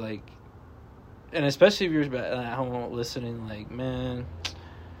telling you, like, and especially if you're at home listening, like, man,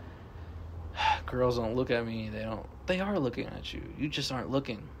 girls don't look at me. They are looking at you. You just aren't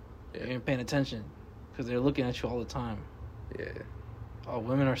looking. Yeah. You ain't paying attention because they're looking at you all the time. Yeah. Oh,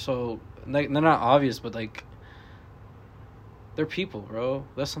 women are so, like, they're not obvious, but, like, they're people, bro.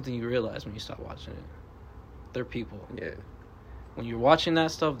 That's something you realize when you stop watching it. They're people. Yeah. When you're watching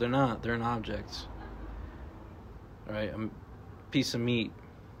that stuff, they're not. They're an object. Right? A piece of meat.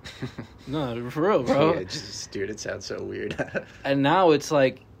 No, for real, bro. Yeah, dude, it sounds so weird. And now it's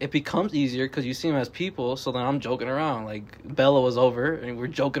like, it becomes easier because you see them as people, so then I'm joking around. Like, Bella was over, and we're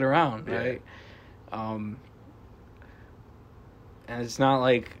joking around, right? And it's not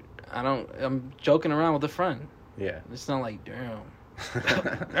like, I'm joking around with a friend. Yeah. It's not like, damn,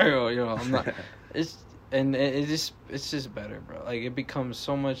 you know, I'm not, it's just better, bro. Like, it becomes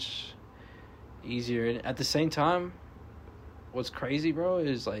so much easier. And at the same time, what's crazy, bro,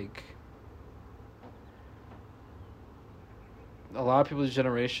 is, like, a lot of people's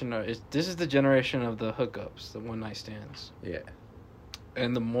generation this is the generation of the hookups, the one night stands. Yeah.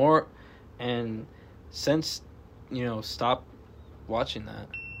 And since, you know, stop watching that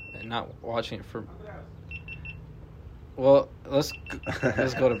and not watching it for, well, let's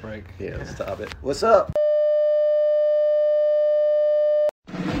go to break. Yeah, let's stop it. What's up?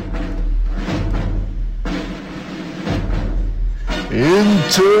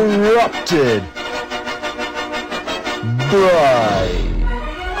 Interrupted by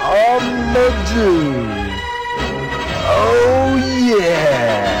Amadou. Oh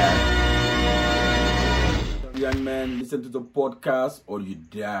yeah. Young man, listen to the podcast or you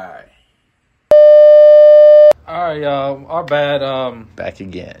die. Alright, our bad. Back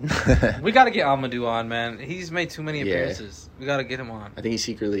again. We gotta get Amadou on, man. He's made too many appearances. We gotta get him on. I think he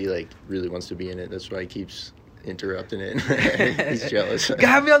secretly, like, really wants to be in it. That's why he keeps interrupting it. He's jealous.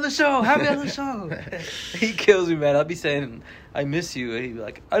 Have me on the show. He kills me, man. I'll be saying, I miss you, and he'd be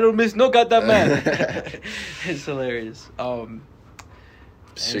like, I don't miss no goddamn man. It's hilarious. So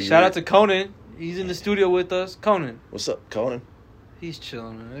shout out to Conan. He's in the studio with us. Conan, what's up, Conan? he's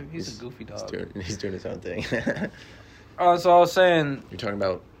chilling, man. He's a goofy dog. He's doing his own thing. So I was saying, You're talking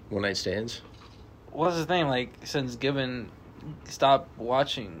about one night stands? what's his name? Like, since Gibbon stopped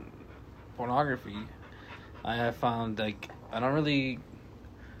watching pornography, I have found, like, I don't really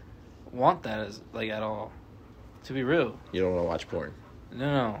want that as, like, at all. To be real. You don't want to watch porn?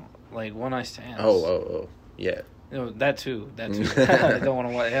 No. Like, one night stands. Oh. Yeah. You know, that too. I don't want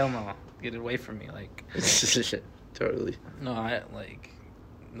to watch. Hell no. Get it away from me. Like, Totally. no,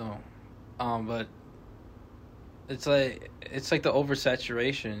 no. But it's like the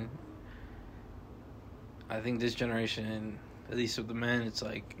oversaturation. I think this generation, at least with the men, it's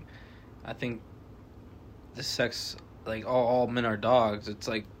like, I think the sex, like, all men are dogs. It's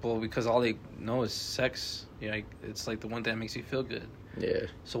like, well, because all they know is sex. Like, it's like the one thing that makes you feel good. Yeah.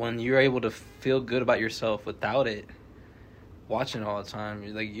 So when you're able to feel good about yourself without it, watching it all the time,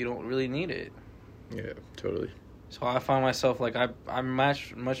 you're like, you don't really need it. Yeah, totally. So I find myself, like, I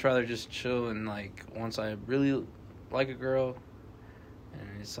much rather just chill, and, like, once I really like a girl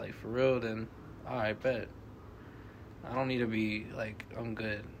and it's, like, for real, then alright, bet. I don't need to be like, I'm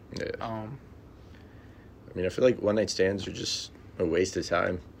good. Yeah. I mean, I feel like one night stands are just a waste of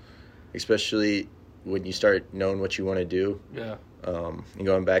time, especially when you start knowing what you want to do. Yeah. And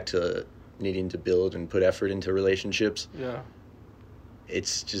going back to needing to build and put effort into relationships. Yeah.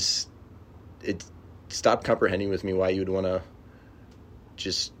 It's just, it stopped comprehending with me why you'd want to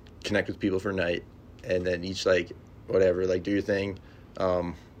just connect with people for a night and then each, like, whatever, like, do your thing.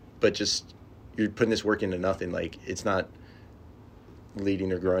 But just, you're putting this work into nothing. Like, it's not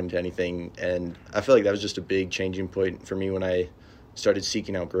leading or growing to anything. And I feel like that was just a big changing point for me when I started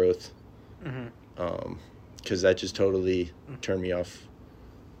seeking out growth. Mm-hmm. Because that just totally turned me off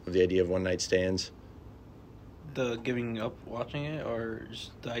of the idea of one night stands. The giving up watching it, or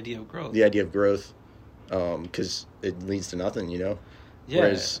just the idea of growth? The idea of growth, because it leads to nothing, you know? Yeah.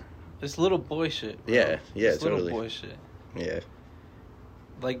 Whereas, it's little boy shit, bro. yeah, It's totally. little boy shit. Yeah.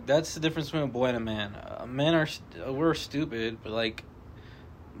 Like, that's the difference between a boy and a man. Men are, we're stupid, but, like,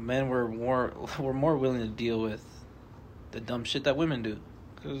 men we're more willing to deal with the dumb shit that women do.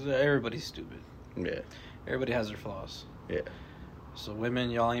 Because everybody's stupid. Yeah. Everybody has their flaws. Yeah. So women,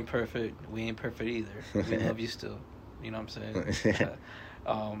 y'all ain't perfect. We ain't perfect either. We love you still. You know what I'm saying?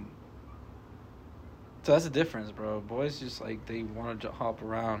 So that's the difference, bro. Boys just, like, they want to hop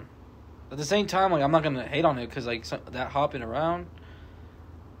around. At the same time, like, I'm not going to hate on it because, like, that hopping around,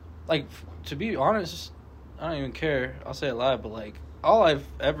 like, to be honest, I don't even care. I'll say it live, but, like, all I've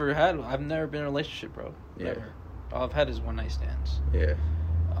ever had, I've never been in a relationship, bro. Yeah. Never. All I've had is one-night stands. Yeah.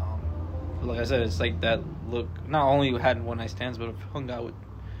 But like I said, it's like that look. Not only had one-night stands, but I've hung out with,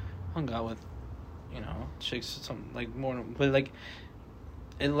 you know, chicks. Some like more, but like,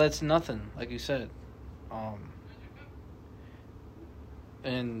 it lets nothing, like you said,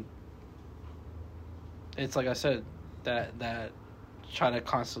 and it's like I said, that try to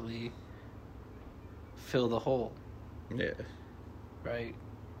constantly fill the hole. Yeah. Right.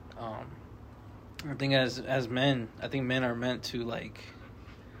 I think as men, I think men are meant to, like,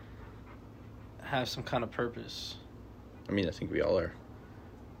 have some kind of purpose. I mean, I think we all are.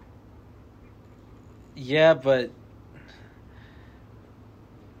 Yeah, but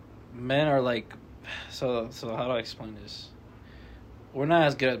men are like, so how do I explain this? We're not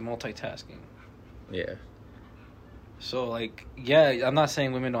as good at multitasking. Yeah. So, like, yeah, I'm not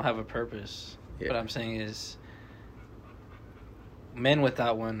saying women don't have a purpose. Yeah. What I'm saying is men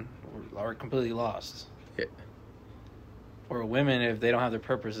without one are completely lost. Yeah. Or women, if they don't have their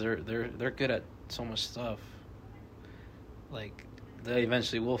purpose, they're good at so much stuff. Like, they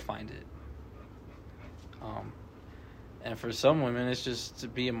eventually will find it. And for some women, it's just to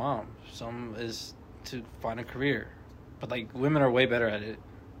be a mom. Some is to find a career. But, like, women are way better at it.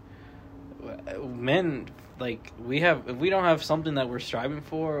 Men, like, if we don't have something that we're striving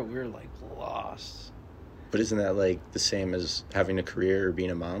for, we're, like, lost. But isn't that, like, the same as having a career or being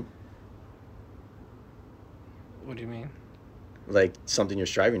a mom? What do you mean? Like, something you're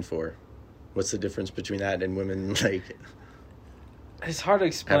striving for. What's the difference between that and women, like, It's hard to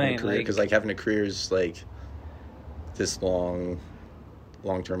explain. having a career? Because, like, having a career is, like, this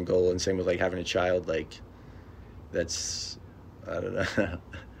long-term goal. And same with, like, having a child, like, that's, I don't know.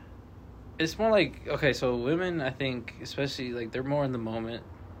 It's more like, okay, so women, I think, especially, like, they're more in the moment.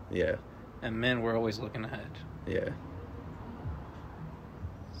 Yeah. And men, we're always looking ahead. Yeah.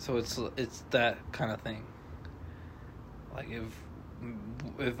 So it's that kind of thing. Like,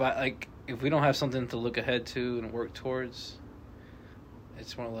 if we don't have something to look ahead to and work towards,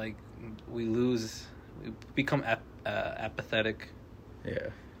 it's more like we become apathetic. Yeah.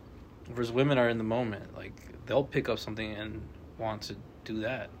 Whereas women are in the moment. Like, they'll pick up something and want to do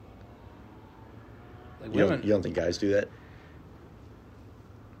that. Like, You women, don't think guys do that?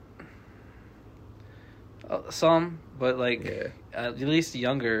 some, but, like, Yeah. at least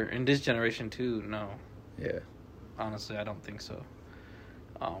younger, in this generation too, no. Yeah. Honestly, I don't think so.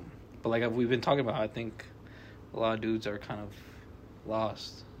 But, like, we've been talking about, I think a lot of dudes are kind of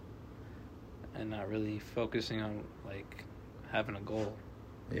lost and not really focusing on, like, having a goal.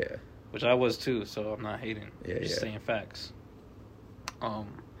 Yeah. Which I was too, so I'm not hating. Yeah, Just yeah. saying facts. And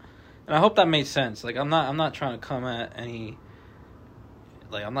I hope that made sense. Like, I'm not trying to come at any.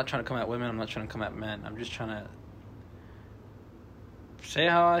 Like, I'm not trying to come at women. I'm not trying to come at men. I'm just trying to say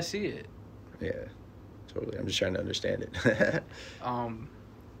how I see it. Yeah. Totally. I'm just trying to understand it.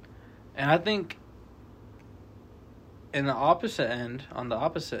 And I think on the opposite end,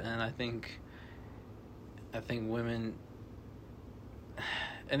 I think women,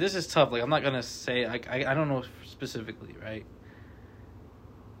 and this is tough. Like, I'm not gonna say, I don't know specifically, right?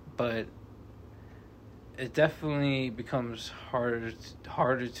 But it definitely becomes harder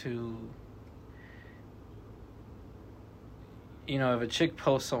to, you know, if a chick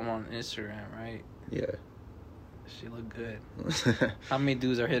posts someone on Instagram, right? Yeah. She look good. How many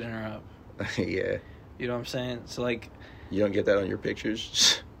dudes are hitting her up? Yeah. You know what I'm saying? So, like, You don't get that on your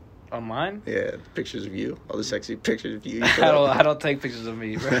pictures? on mine, Yeah, pictures of you. All the sexy pictures of you. you put I up. don't take pictures of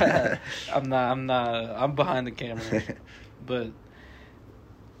me, bro. I'm behind the camera. But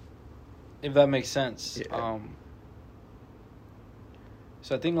if that makes sense. Yeah.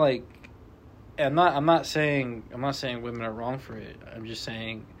 So I think, like, I'm not saying women are wrong for it. I'm just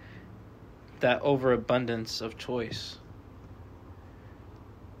saying that overabundance of choice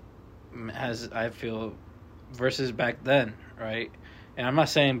I feel, versus back then, right? And I'm not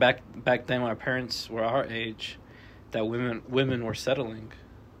saying back then when our parents were our age, that women were settling,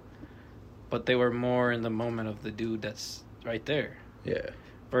 but they were more in the moment of the dude that's right there. Yeah.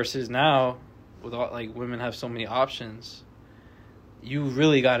 Versus now, with all, like, women have so many options, you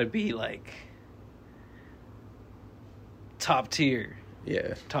really got to be like top tier.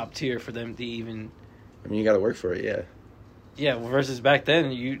 Yeah. Top tier for them to even. I mean, you got to work for it. Yeah. Yeah. Well, versus back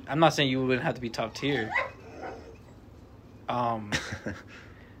then, I'm not saying you wouldn't have to be top tier.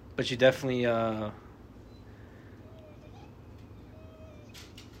 But you definitely. I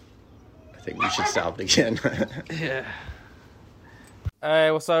think we should stop again. Yeah. All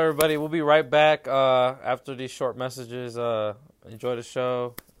right, what's up, everybody? We'll be right back after these short messages. Enjoy the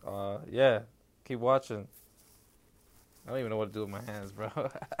show. Yeah, keep watching. I don't even know what to do with my hands, bro.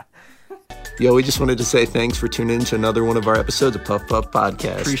 Yo, we just wanted to say thanks for tuning in to another one of our episodes of Puff Puff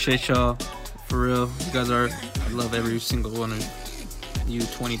Podcast. Appreciate y'all. For real. You guys are, I love every single one of you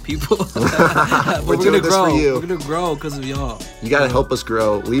 20 people. But We're doing this for you. We're going to grow because of y'all. You got to help us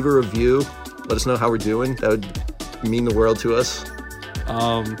grow. Leave a review. Let us know how we're doing. That would mean the world to us.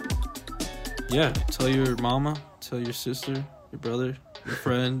 Yeah, tell your mama, tell your sister, your brother, your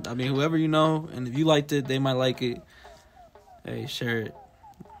friend. I mean, whoever you know. And if you liked it, they might like it. Hey, share it.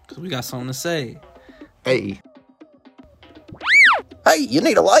 Because we got something to say. Hey, you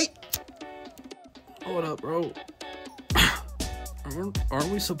need a light? Hold up, bro. Aren't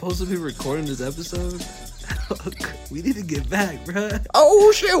we supposed to be recording this episode? We need to get back, bro.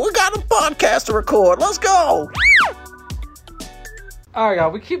 Oh, shit, we got a podcast to record. Let's go. All right,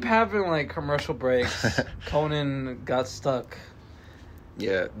 y'all. We keep having like commercial breaks. Conan got stuck.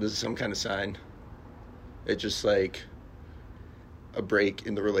 Yeah, this is some kind of sign. It's just like a break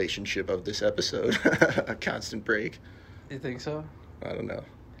in the relationship of this episode. A constant break. You think so? I don't know.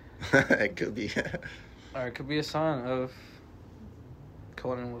 It could be. Or it could be a sign of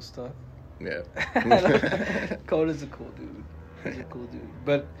Conan was stuck. Yeah. Conan's a cool dude. He's a cool dude.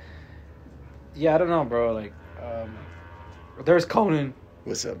 But yeah, I don't know, bro. Like, there's Conan.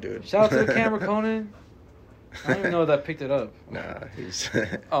 What's up, dude? Shout out to the camera, Conan. I don't even know if that picked it up. Nah, he's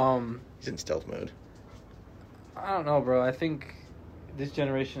in stealth mode. I don't know, bro. I think this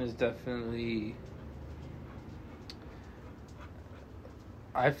generation is definitely.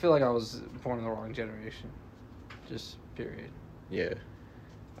 I feel like I was born in the wrong generation. Just period. Yeah.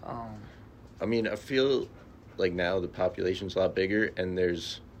 I mean, I feel like now the population's a lot bigger and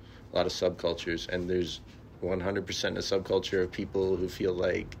there's a lot of subcultures, and there's 100% a subculture of people who feel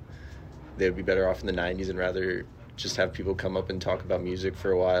like they'd be better off in the 90s and rather just have people come up and talk about music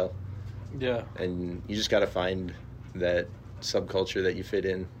for a while. Yeah. And you just got to find that subculture that you fit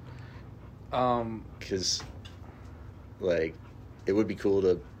in. Because, like, it would be cool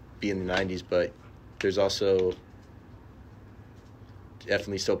to be in the 90s, but there's also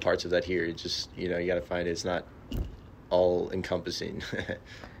definitely still parts of that here. It's just, you got to find it. It's not all encompassing.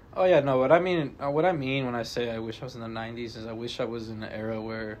 Oh yeah, no. What I mean when I say I wish I was in the 90s is I wish I was in an era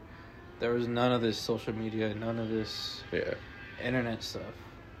where there was none of this social media, none of this internet stuff.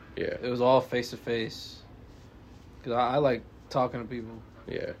 Yeah. It was all face to face. Cause I like talking to people.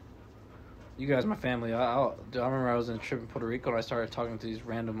 Yeah. You guys, my family. I remember I was in a trip in Puerto Rico and I started talking to these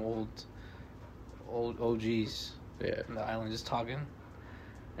random old OGs. Yeah. From the island, just talking.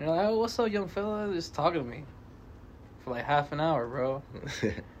 And they're like, "Oh, what's up, young fella?" Just talking to me for like half an hour, bro.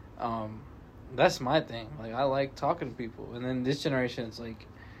 That's my thing. Like, I like talking to people. And then this generation, it's like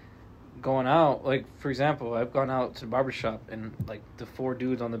going out. Like, for example, I've gone out to the barbershop and like the 4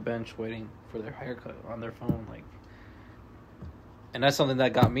 dudes on the bench waiting for their haircut on their phone, like. And that's something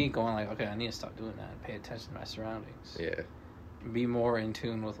that got me going. Like, okay, I need to stop doing that and pay attention to my surroundings. Yeah. Be more in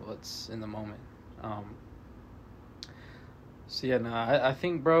tune with what's in the moment. So yeah, no, I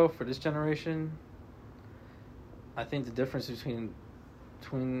think, bro, for this generation, I think the difference between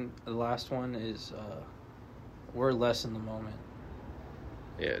the last one is we're less in the moment.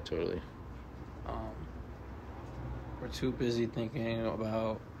 Yeah, totally. We're too busy thinking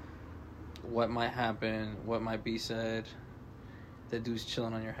about what might happen, what might be said. That dude's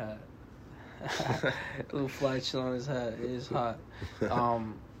chilling on your hat. Little fly chilling on his hat. It is hot.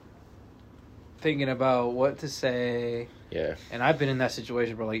 Thinking about what to say. Yeah. And I've been in that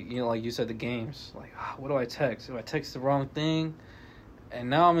situation, bro. Like, like you said, the games. Like, what do I text? Do I text the wrong thing? And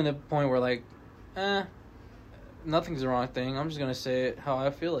now I'm in the point where, like, nothing's the wrong thing. I'm just going to say it how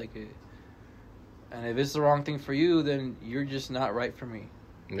I feel like it. And if it's the wrong thing for you, then you're just not right for me.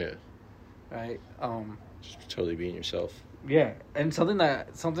 Yeah. Right? Just totally being yourself. Yeah. And something I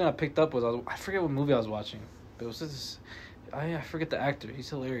picked up was, I forget what movie I was watching. But it was this, I forget the actor. He's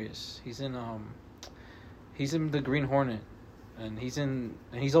hilarious. He's in the Green Hornet. And he's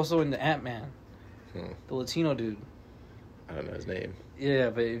also in the Ant-Man. The Latino dude. I don't know his name. Yeah,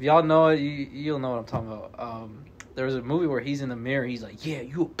 but if y'all know it, you'll know what I'm talking about. There was a movie where he's in the mirror. He's like, "Yeah,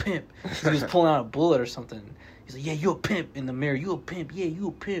 you a pimp." He was pulling out a bullet or something. He's like, "Yeah, you a pimp." In the mirror, you a pimp. Yeah, you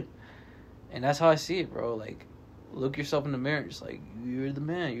a pimp. And that's how I see it, bro. Like, look yourself in the mirror. Just like, you're the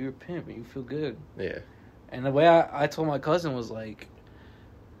man. You're a pimp, and you feel good. Yeah. And the way I told my cousin was like,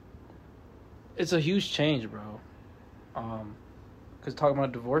 it's a huge change, bro. Because talking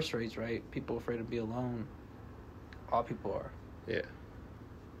about divorce rates, right? People afraid to be alone. All people are. Yeah.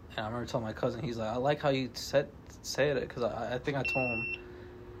 And I remember telling my cousin, he's like, I like how you say it, because I think I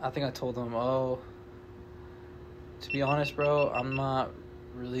told him, oh, to be honest, bro, I'm not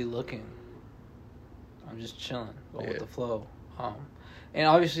really looking. I'm just chilling, go with the flow. And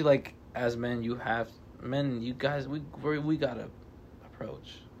obviously, like, as men, you guys, we gotta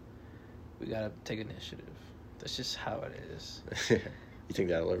approach. We gotta take initiative. That's just how it is. You think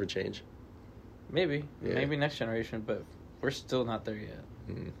that'll ever change? Maybe next generation, but we're still not there yet.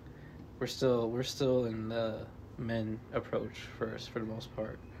 Mm-hmm. We're still in the men approach first for the most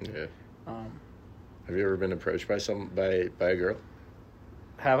part. Yeah. Have you ever been approached by a girl?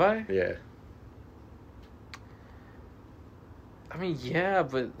 Have I? Yeah. I mean, yeah,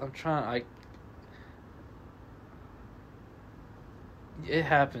 but it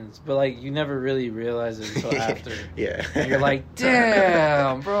happens, but like you never really realize it until after. Yeah. And you're like,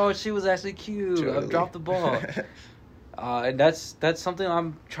 damn, bro, she was actually cute. Totally. I dropped the ball. And that's something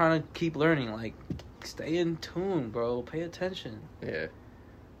I'm trying to keep learning. Like, stay in tune, bro. Pay attention. Yeah.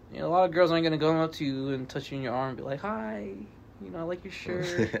 You know, a lot of girls aren't gonna go up to you and touch you in your arm and be like, "Hi, you know, I like your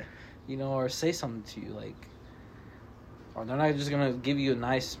shirt," you know, or say something to you, like, or they're not just gonna give you a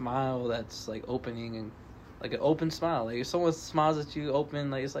nice smile that's like opening and like an open smile. Like if someone smiles at you open,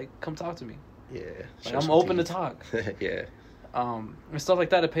 like it's like, come talk to me. Yeah. Like I'm open to talk. Yeah. And stuff like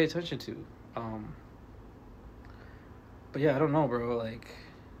that to pay attention to. But yeah, I don't know, bro. Like,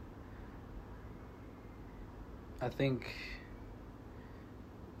 I think,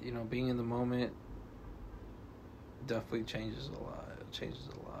 you know, being in the moment definitely changes a lot. It changes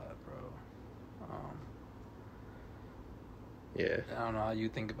a lot, bro. Yeah. I don't know how you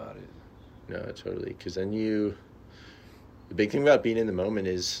think about it. No, totally. Because then the big thing about being in the moment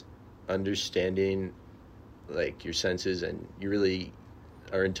is understanding, like, your senses, and you really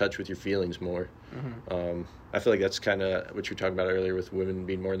are in touch with your feelings more. Mm-hmm. I feel like that's kind of what you were talking about earlier with women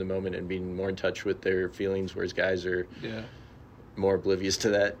being more in the moment and being more in touch with their feelings, whereas guys are more oblivious to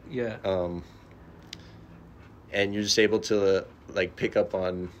that. Yeah. And you're just able to, like, pick up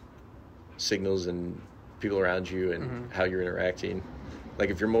on signals and people around you and how you're interacting. Like,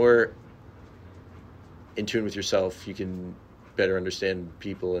 if you're more in tune with yourself, you can better understand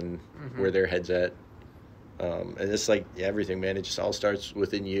people and where their head's at. And it's like everything, man. It just all starts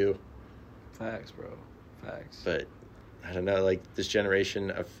within you. Facts, bro. Facts. But I don't know, like, this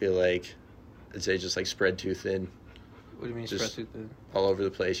generation, I feel like I'd say just like spread too thin. What do you mean Just spread too thin? all over the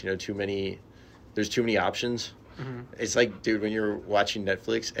place. You know, there's too many options. It's like, dude, when you're watching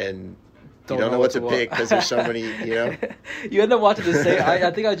Netflix and you don't know what to pick because there's so many, you know. You end up watching the same.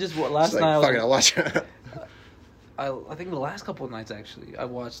 I think I just last It's like, night. fucking, I'll watch it. I think the last couple of nights actually, I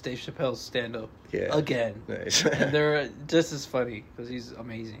watched Dave Chappelle's stand up again. Nice. And they're just as funny because he's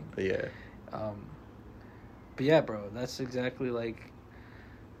amazing. Yeah. But yeah, bro, that's exactly like.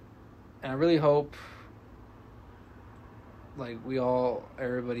 And I really hope, like,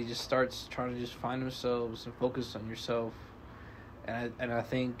 everybody just starts trying to just find themselves and focus on yourself. And I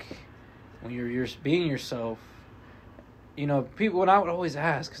think when you're being yourself, you know, people, when I would always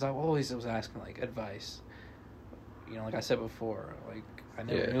ask, because I always was asking, like, advice. You know, like I said before, like, I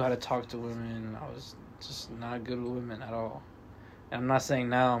never knew how to talk to women. I was just not good with women at all. And I'm not saying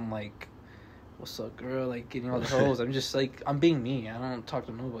now I'm like, what's up, girl? Like, getting all the hoes. I'm just like, I'm being me. I don't talk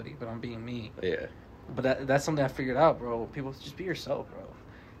to nobody, but I'm being me. Yeah. But that's something I figured out, bro. People, just be yourself, bro.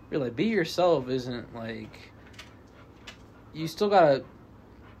 Really, be yourself isn't like, you still gotta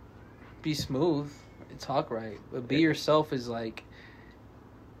be smooth and talk right. But be yourself is like,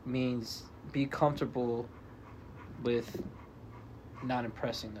 means be comfortable with not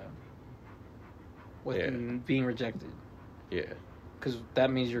impressing them. With being rejected. Yeah. Because that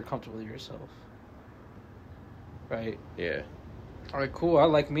means you're comfortable with yourself. Right? Yeah. Alright, cool. I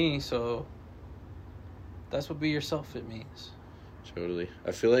like me, so that's what be yourself it means. Totally.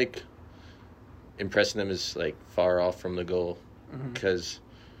 I feel like impressing them is, like, far off from the goal. Because...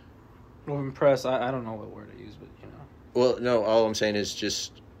 Well, impress, I don't know what word to use, but, you know. Well, no, all I'm saying is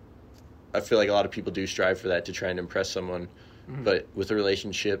just... I feel like a lot of people do strive for that, to try and impress someone. But with a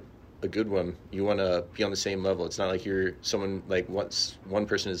relationship, a good one, you want to be on the same level. It's not like you're someone, like, one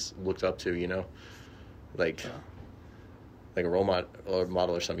person is looked up to, you know? Like, like a role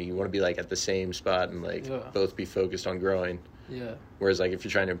model or something. You want to be like at the same spot and like both be focused on growing. Yeah. Whereas like if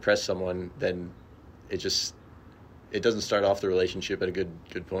you're trying to impress someone, then it doesn't start off the relationship at a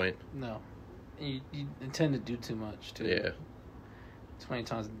good point. No. You tend to do too much too. Yeah. Too many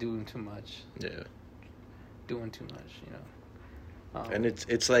times doing too much. Yeah. Doing too much, you know. And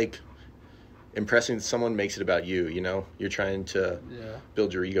it's like impressing someone makes it about you, you know? You're trying to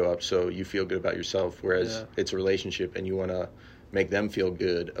build your ego up so you feel good about yourself, whereas it's a relationship and you want to make them feel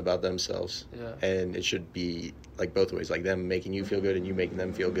good about themselves. Yeah. And it should be like both ways, like them making you feel good and you making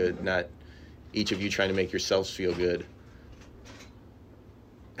them feel good, not each of you trying to make yourselves feel good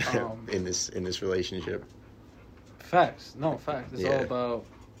in this relationship. Facts. No, facts. It's Yeah. all about,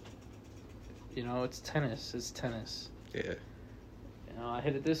 you know, it's tennis. Yeah. You know, I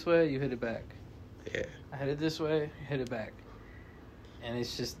hit it this way, you hit it back. Yeah. I hit it this way, you hit it back. And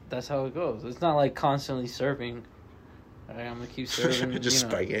it's just, that's how it goes. It's not like constantly serving. All right, I'm going to keep serving. Just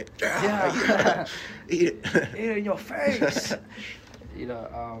spike it. Yeah. Eat it. Eat it in your face. You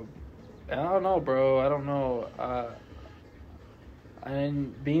know, I don't know, bro. I don't know.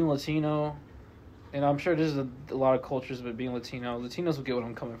 And being Latino, and I'm sure there's a lot of cultures, but being Latinos will get what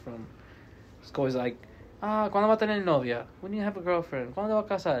I'm coming from. It's always like, ¿cuándo va a tener novia? When you have a girlfriend? ¿Cuándo va a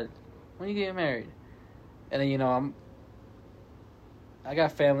casar? When you get married? And then, you know, I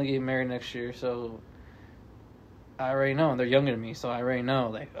got family getting married next year, so I already know. And they're younger than me, so I already know.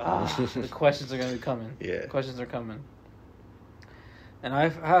 Like, the questions are going to be coming. Yeah. Questions are coming. And I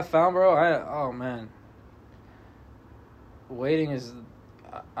have found, bro, oh, man. Waiting is,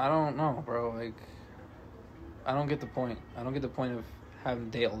 I don't know, bro. Like, I don't get the point. I don't get the point of having a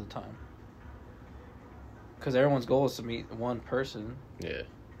date all the time. Because everyone's goal is to meet one person. Yeah.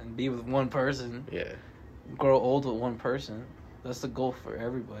 And be with one person. Yeah. Grow old with one person. That's the goal for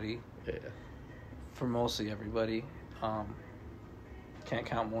everybody. Yeah. For mostly everybody. Can't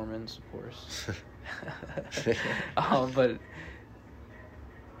count Mormons, of course. But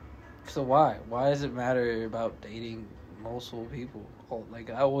so why? Why does it matter about dating multiple people? Like,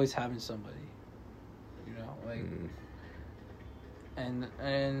 always having somebody. You know, like.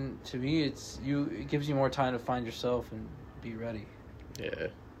 And to me, it gives you more time to find yourself and be ready. Yeah.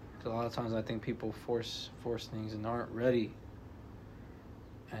 'Cause a lot of times I think people force things and aren't ready,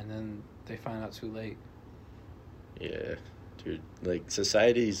 and then they find out too late. Yeah, dude. Like,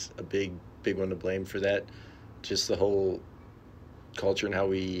 society's a big one to blame for that. Just the whole culture and how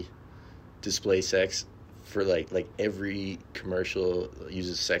we display sex for like every commercial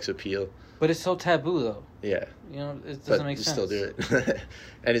uses sex appeal. But it's so taboo, though. Yeah. You know, it doesn't make you sense. Still do it,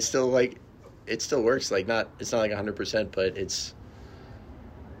 and it's still like, it still works. Like, it's not like 100%, but it's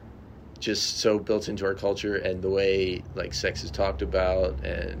just so built into our culture and the way like sex is talked about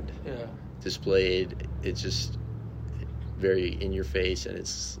and displayed. It's just very in your face, and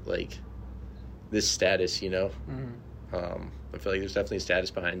it's like this status, you know. Mm-hmm. I feel like there's definitely a status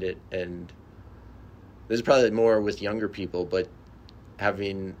behind it, and there's probably more with younger people, but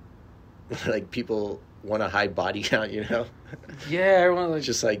having like people want a high body count, you know. Yeah, everyone like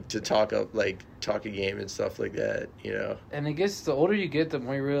just like to talk a game and stuff like that, you know. And it gets, the older you get, the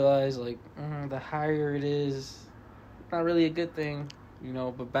more you realize like the higher it is, not really a good thing, you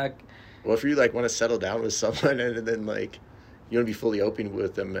know. But back, well, if you like want to settle down with someone and then like you want to be fully open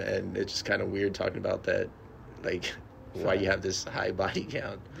with them, and it's just kind of weird talking about that, like why you have this high body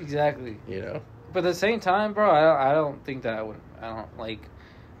count. Exactly. You know. But at the same time, bro, I don't think that I don't like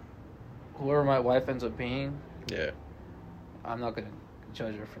whoever my wife ends up being. Yeah. I'm not gonna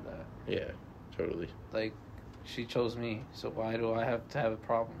judge her for that. Yeah, totally. Like, she chose me, so why do I have to have a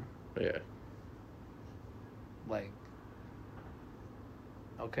problem? Yeah. Like,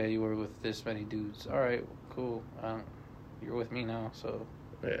 okay, you were with this many dudes. All right, cool. You're with me now, so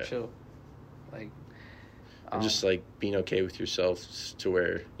chill. Like, and just like being okay with yourself to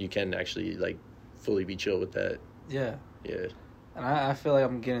where you can actually like fully be chill with that. Yeah. Yeah. And I feel like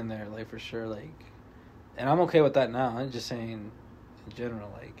I'm getting there, like, for sure, like, and I'm okay with that now. I'm just saying, in general,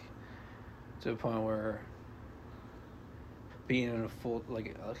 like, to a point where being in a full,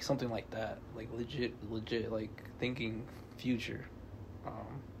 like something like that, like, legit, like, thinking future.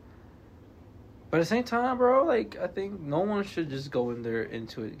 But at the same time, bro, like, I think no one should just go into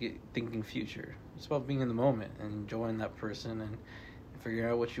it thinking future. It's about being in the moment and enjoying that person and figuring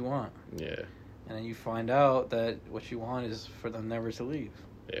out what you want. Yeah. And then you find out that what you want is for them never to leave.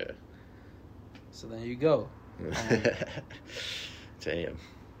 Yeah. So then you go. Damn.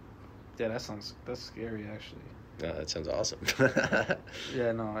 Yeah, that's scary, actually. No, that sounds awesome.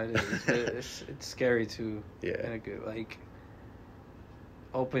 Yeah, no, it is. It's scary too. Yeah. In a good, like,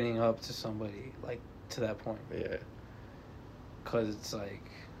 opening up to somebody, like, to that point. Yeah. because it's like,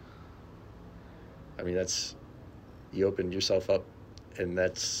 I mean, you open yourself up, and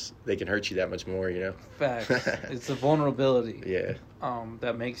they can hurt you that much more, you know? facts. It's a vulnerability. Yeah.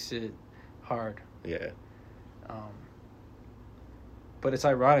 That makes it hard. Yeah. But it's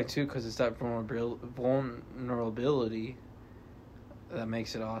ironic too, because it's that vulnerability that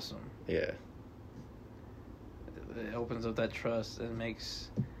makes it awesome. Yeah. It opens up that trust and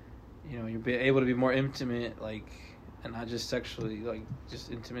makes, you're able to be more intimate, like, and not just sexually, like,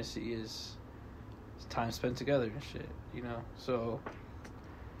 just intimacy is time spent together and shit, so.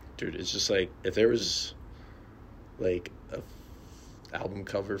 Dude, it's just like, if there was, like, a album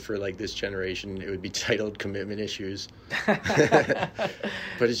cover for, like, this generation, it would be titled Commitment Issues. But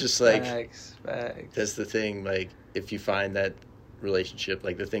it's just like, facts. That's the thing, like, if you find that relationship,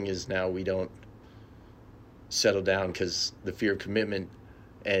 like, the thing is now we don't settle down because the fear of commitment,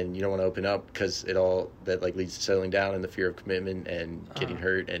 and you don't want to open up because it all that, like, leads to settling down and the fear of commitment and getting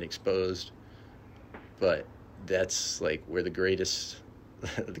hurt and exposed. But that's, like, where the greatest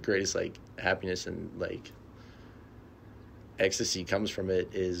like happiness and, like, ecstasy comes from.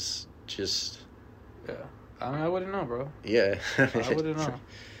 It is just, yeah, I wouldn't know, bro. Yeah. I wouldn't know.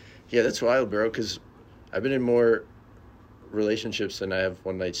 Yeah, that's wild, bro, because I've been in more relationships than I have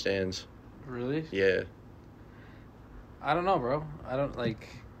one night stands. Really? Yeah. I don't know, bro. I don't, like,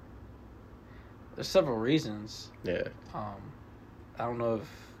 there's several reasons. Yeah. I don't know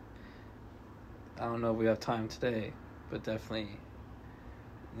if we have time today, but definitely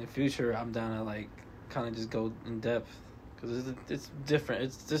in the future, I'm down to, like, kind of just go in depth, because it's different.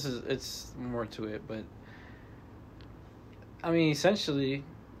 It's more to it, but I mean, essentially,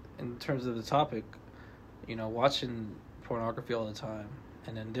 in terms of the topic, watching pornography all the time,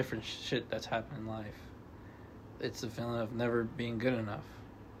 and then different shit that's happened in life, it's the feeling of never being good enough.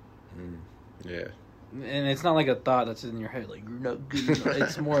 Yeah. And it's not like a thought that's in your head, like, you're not good enough.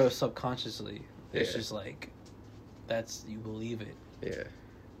 It's more of subconsciously. It's just like, you believe it. Yeah.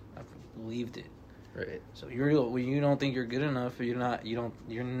 I've believed it. Right. So when you don't think you're good enough,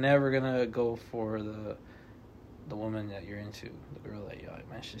 you're never gonna go for the woman that you're into, the girl that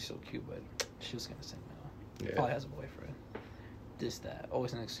man, she's so cute, but she was gonna say no. Yeah. Probably has a boyfriend. This, that,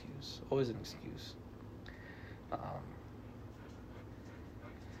 always an excuse.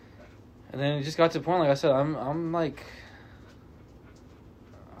 And then it just got to the point, like I said, I'm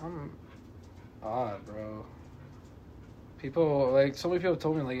odd, bro. People, like, so many people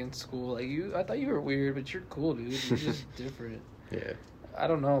told me, like, in school, like, I thought you were weird, but you're cool, dude. You're just different. Yeah. I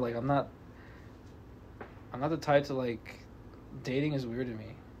don't know, like, I'm not the type to, like, dating is weird to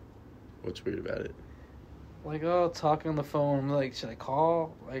me. What's weird about it? Like, talking on the phone, I'm like, should I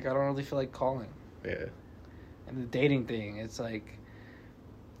call? Like, I don't really feel like calling. Yeah. And the dating thing, it's like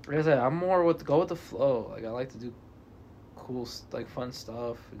I said, I'm more go with the flow. Like, I like to do cool, like, fun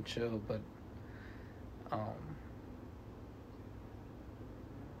stuff and chill, but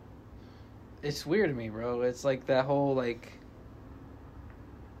it's weird to me, bro. It's like that whole, like,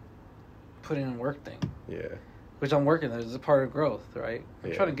 putting in work thing. Yeah. Which I'm working. There's a part of growth, right?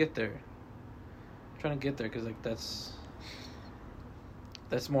 I'm Yeah. trying to get there. Because, like, that's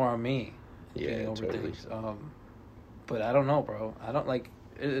more on me. Yeah, getting over totally. things. But I don't know, bro. I don't, like,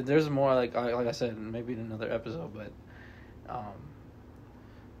 there's more, like I said, maybe in another episode, but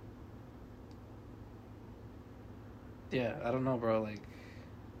yeah, I don't know, bro. Like,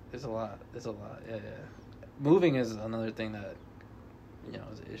 there's a lot. Yeah. Moving is another thing that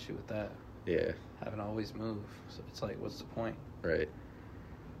is an issue with that. Yeah. Having to always move, so it's like, what's the point? Right.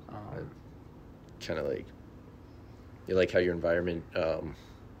 Kind of like, you like how your environment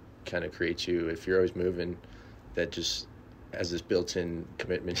kind of creates you. If you're always moving, that just has this built-in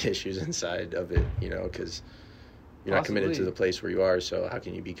commitment issues inside of it, because you're not committed to the place where you are, so how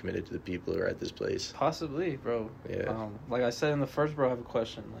can you be committed to the people who are at this place? Possibly, bro. Yeah. Like I said in the first, bro, I have a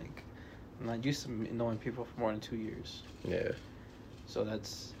question. Like, I'm not used to knowing people for more than 2 years. Yeah. So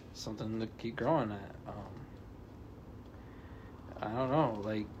that's something to keep growing at. I don't know,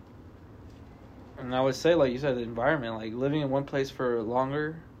 like, and I would say, like you said, the environment, like, living in one place for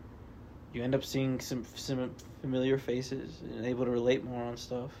longer, you end up seeing some familiar faces and able to relate more on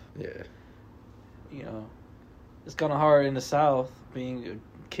stuff. Yeah. It's kind of hard in the South, being a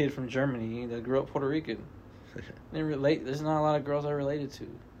kid from Germany that grew up Puerto Rican. There's not a lot of girls I related to.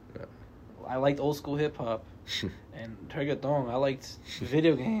 No. I liked old school hip hop and reggaeton. I liked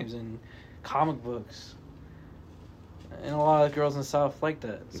video games and comic books. And a lot of girls in the South like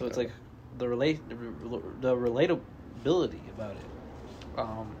that. So it's like the relatability about it.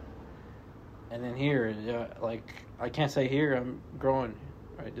 And then here, like, I can't say here I'm growing,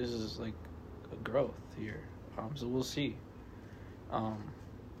 right? This is like a growth here. So we'll see.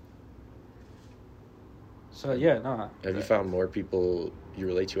 So yeah, nah. Have you found more people you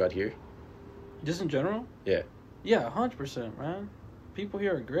relate to out here? Just in general? Yeah. Yeah, 100%, man. People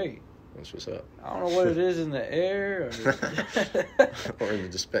here are great. That's what's up. I don't know what it is in the air, or in the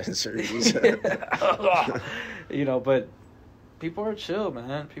dispensaries. you know, but people are chill,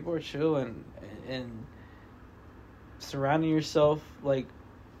 man. People are chill, and surrounding yourself. Like,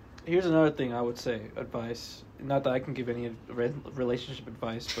 here's another thing I would say, advice. Not that I can give any relationship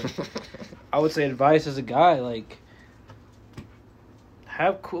advice, but I would say advice as a guy, like,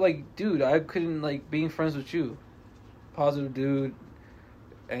 have cool, like, dude, I couldn't, like, being friends with you, positive dude.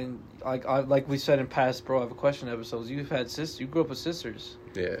 And like we said in past Bro I Have a Question episodes, you've had sisters. You grew up with sisters.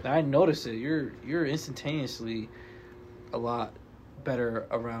 Yeah. And I noticed it. You're instantaneously a lot better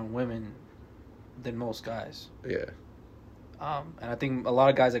around women than most guys. Yeah. And I think a lot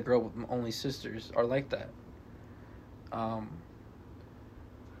of guys that grow up with only sisters are like that.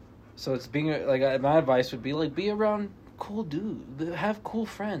 So it's being like, my advice would be like, be around cool dudes, have cool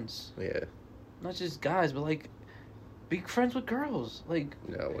friends. Yeah. Not just guys, but like, be friends with girls. Like,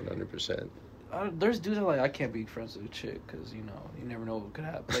 no, 100%. There's dudes that are like, I can't be friends with a chick because, you know, you never know what could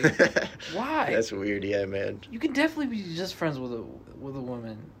happen. Like, why? That's weird, yeah, man. You can definitely be just friends with a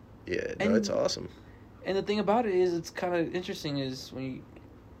woman. Yeah, no, it's awesome. And the thing about it is, it's kind of interesting is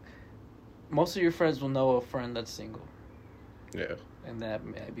most of your friends will know a friend that's single. Yeah. And that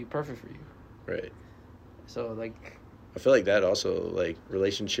may be perfect for you. Right. So, like, I feel like that also, like,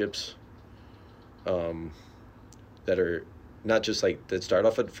 relationships, that are not just like that start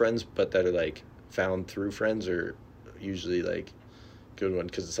off with friends, but that are like found through friends are usually like good one,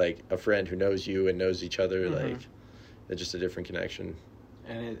 because it's like a friend who knows you and knows each other. Mm-hmm. Like, it's just a different connection.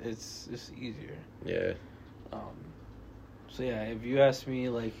 And it's just easier. Yeah. So yeah, if you ask me,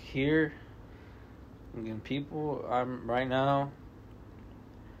 like, here, again, people, right now,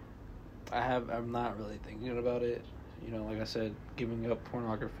 I'm not really thinking about it. You know, like I said, giving up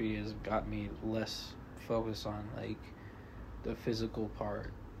pornography has got me less focused on, like, the physical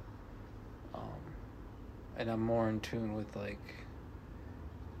part. And I'm more in tune with, like,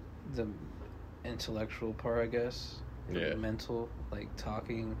 the intellectual part, I guess. Yeah. The mental, like,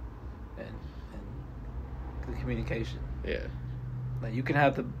 talking and the communication. Yeah. Like, you can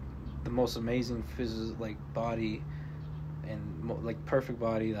have the most amazing like, body and like perfect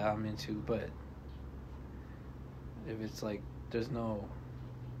body that I'm into, but if it's like there's no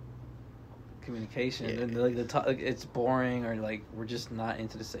communication, yeah. and like like, it's boring, or like we're just not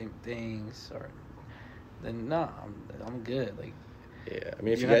into the same things, or then no, I'm good. Like, yeah, I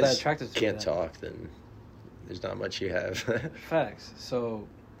mean, if you not that guys attracted to can't that. talk, then there's not much you have. Facts. So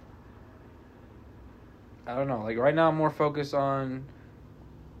I don't know. Like, right now, I'm more focused on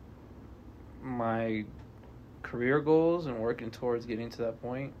my career goals and working towards getting to that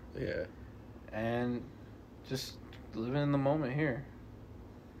point. Yeah. And just living in the moment here.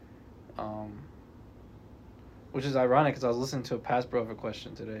 Which is ironic because I was listening to a past Bro Have a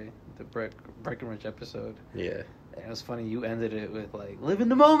Question today, the Breckenridge episode. Yeah. And it was funny, you ended it with, like, live in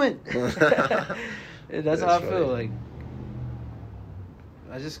the moment. That's how I feel. Like,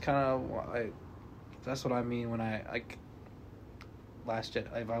 I just kind of, that's what I mean when I, like,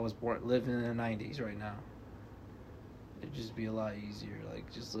 if I was living in the 90s right now, it'd just be a lot easier. Like,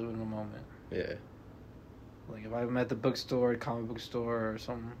 just live in the moment. Yeah. Like, if I'm at the bookstore, comic book store or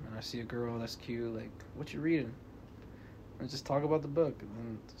something, and I see a girl that's cute, like, what you reading? And just talk about the book and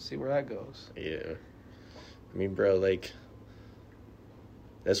then see where that goes. Yeah. I mean, bro, like,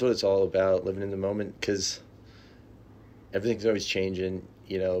 that's what it's all about, living in the moment, because everything's always changing.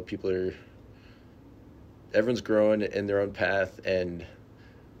 You know, everyone's growing in their own path, and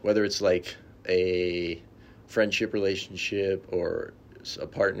whether it's like a friendship relationship or a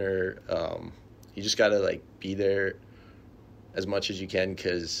partner, you just gotta, like, be there as much as you can,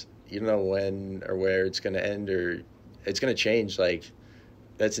 because you don't know when or where it's gonna end, or it's gonna change. Like,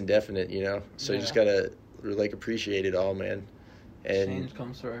 that's indefinite, you know? So you just gotta, like, appreciate it all, man. And change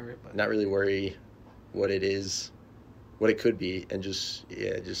comes for everybody. Not really worry what it is, what it could be, and just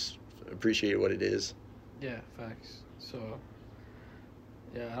appreciate what it is. Yeah, facts. So,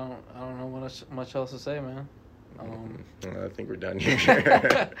 yeah, I don't know much else to say, man. I think we're done here.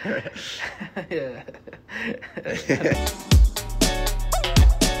 Yeah.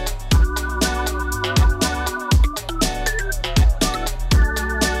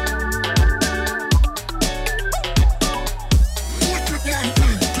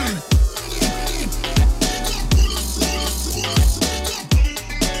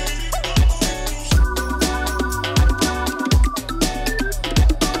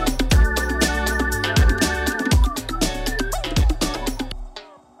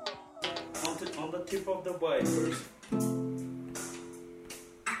 tip of the wipers.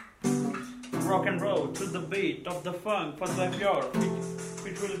 Rock and roll to the beat of the funk, fuzz like your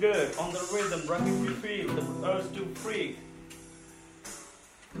feet feel good on the rhythm, rock if you feel the urge to freak.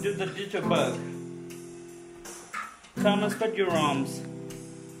 Do the jitterbug. Come and spread your arms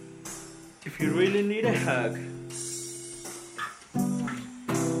if you really need a hug.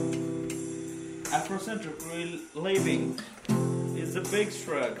 Afrocentric living is a big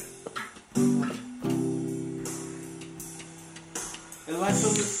shrug. A life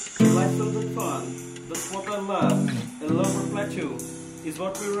filled with fun, that's what I love. A lover plateau is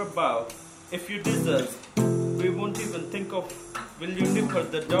what we're about. If you diss us, we won't even think of will you nipper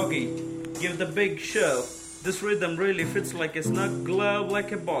the doggy, give the big show. This rhythm really fits like a snug glove,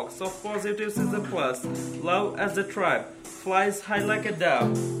 like a box of positives is a plus. Love as a tribe, flies high like a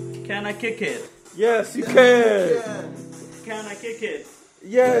dove. Can I kick it? Yes, you can. Can I kick it?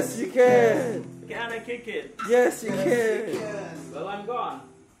 Yes, you can. Can I kick it? Yes, you can. Well, I'm gone.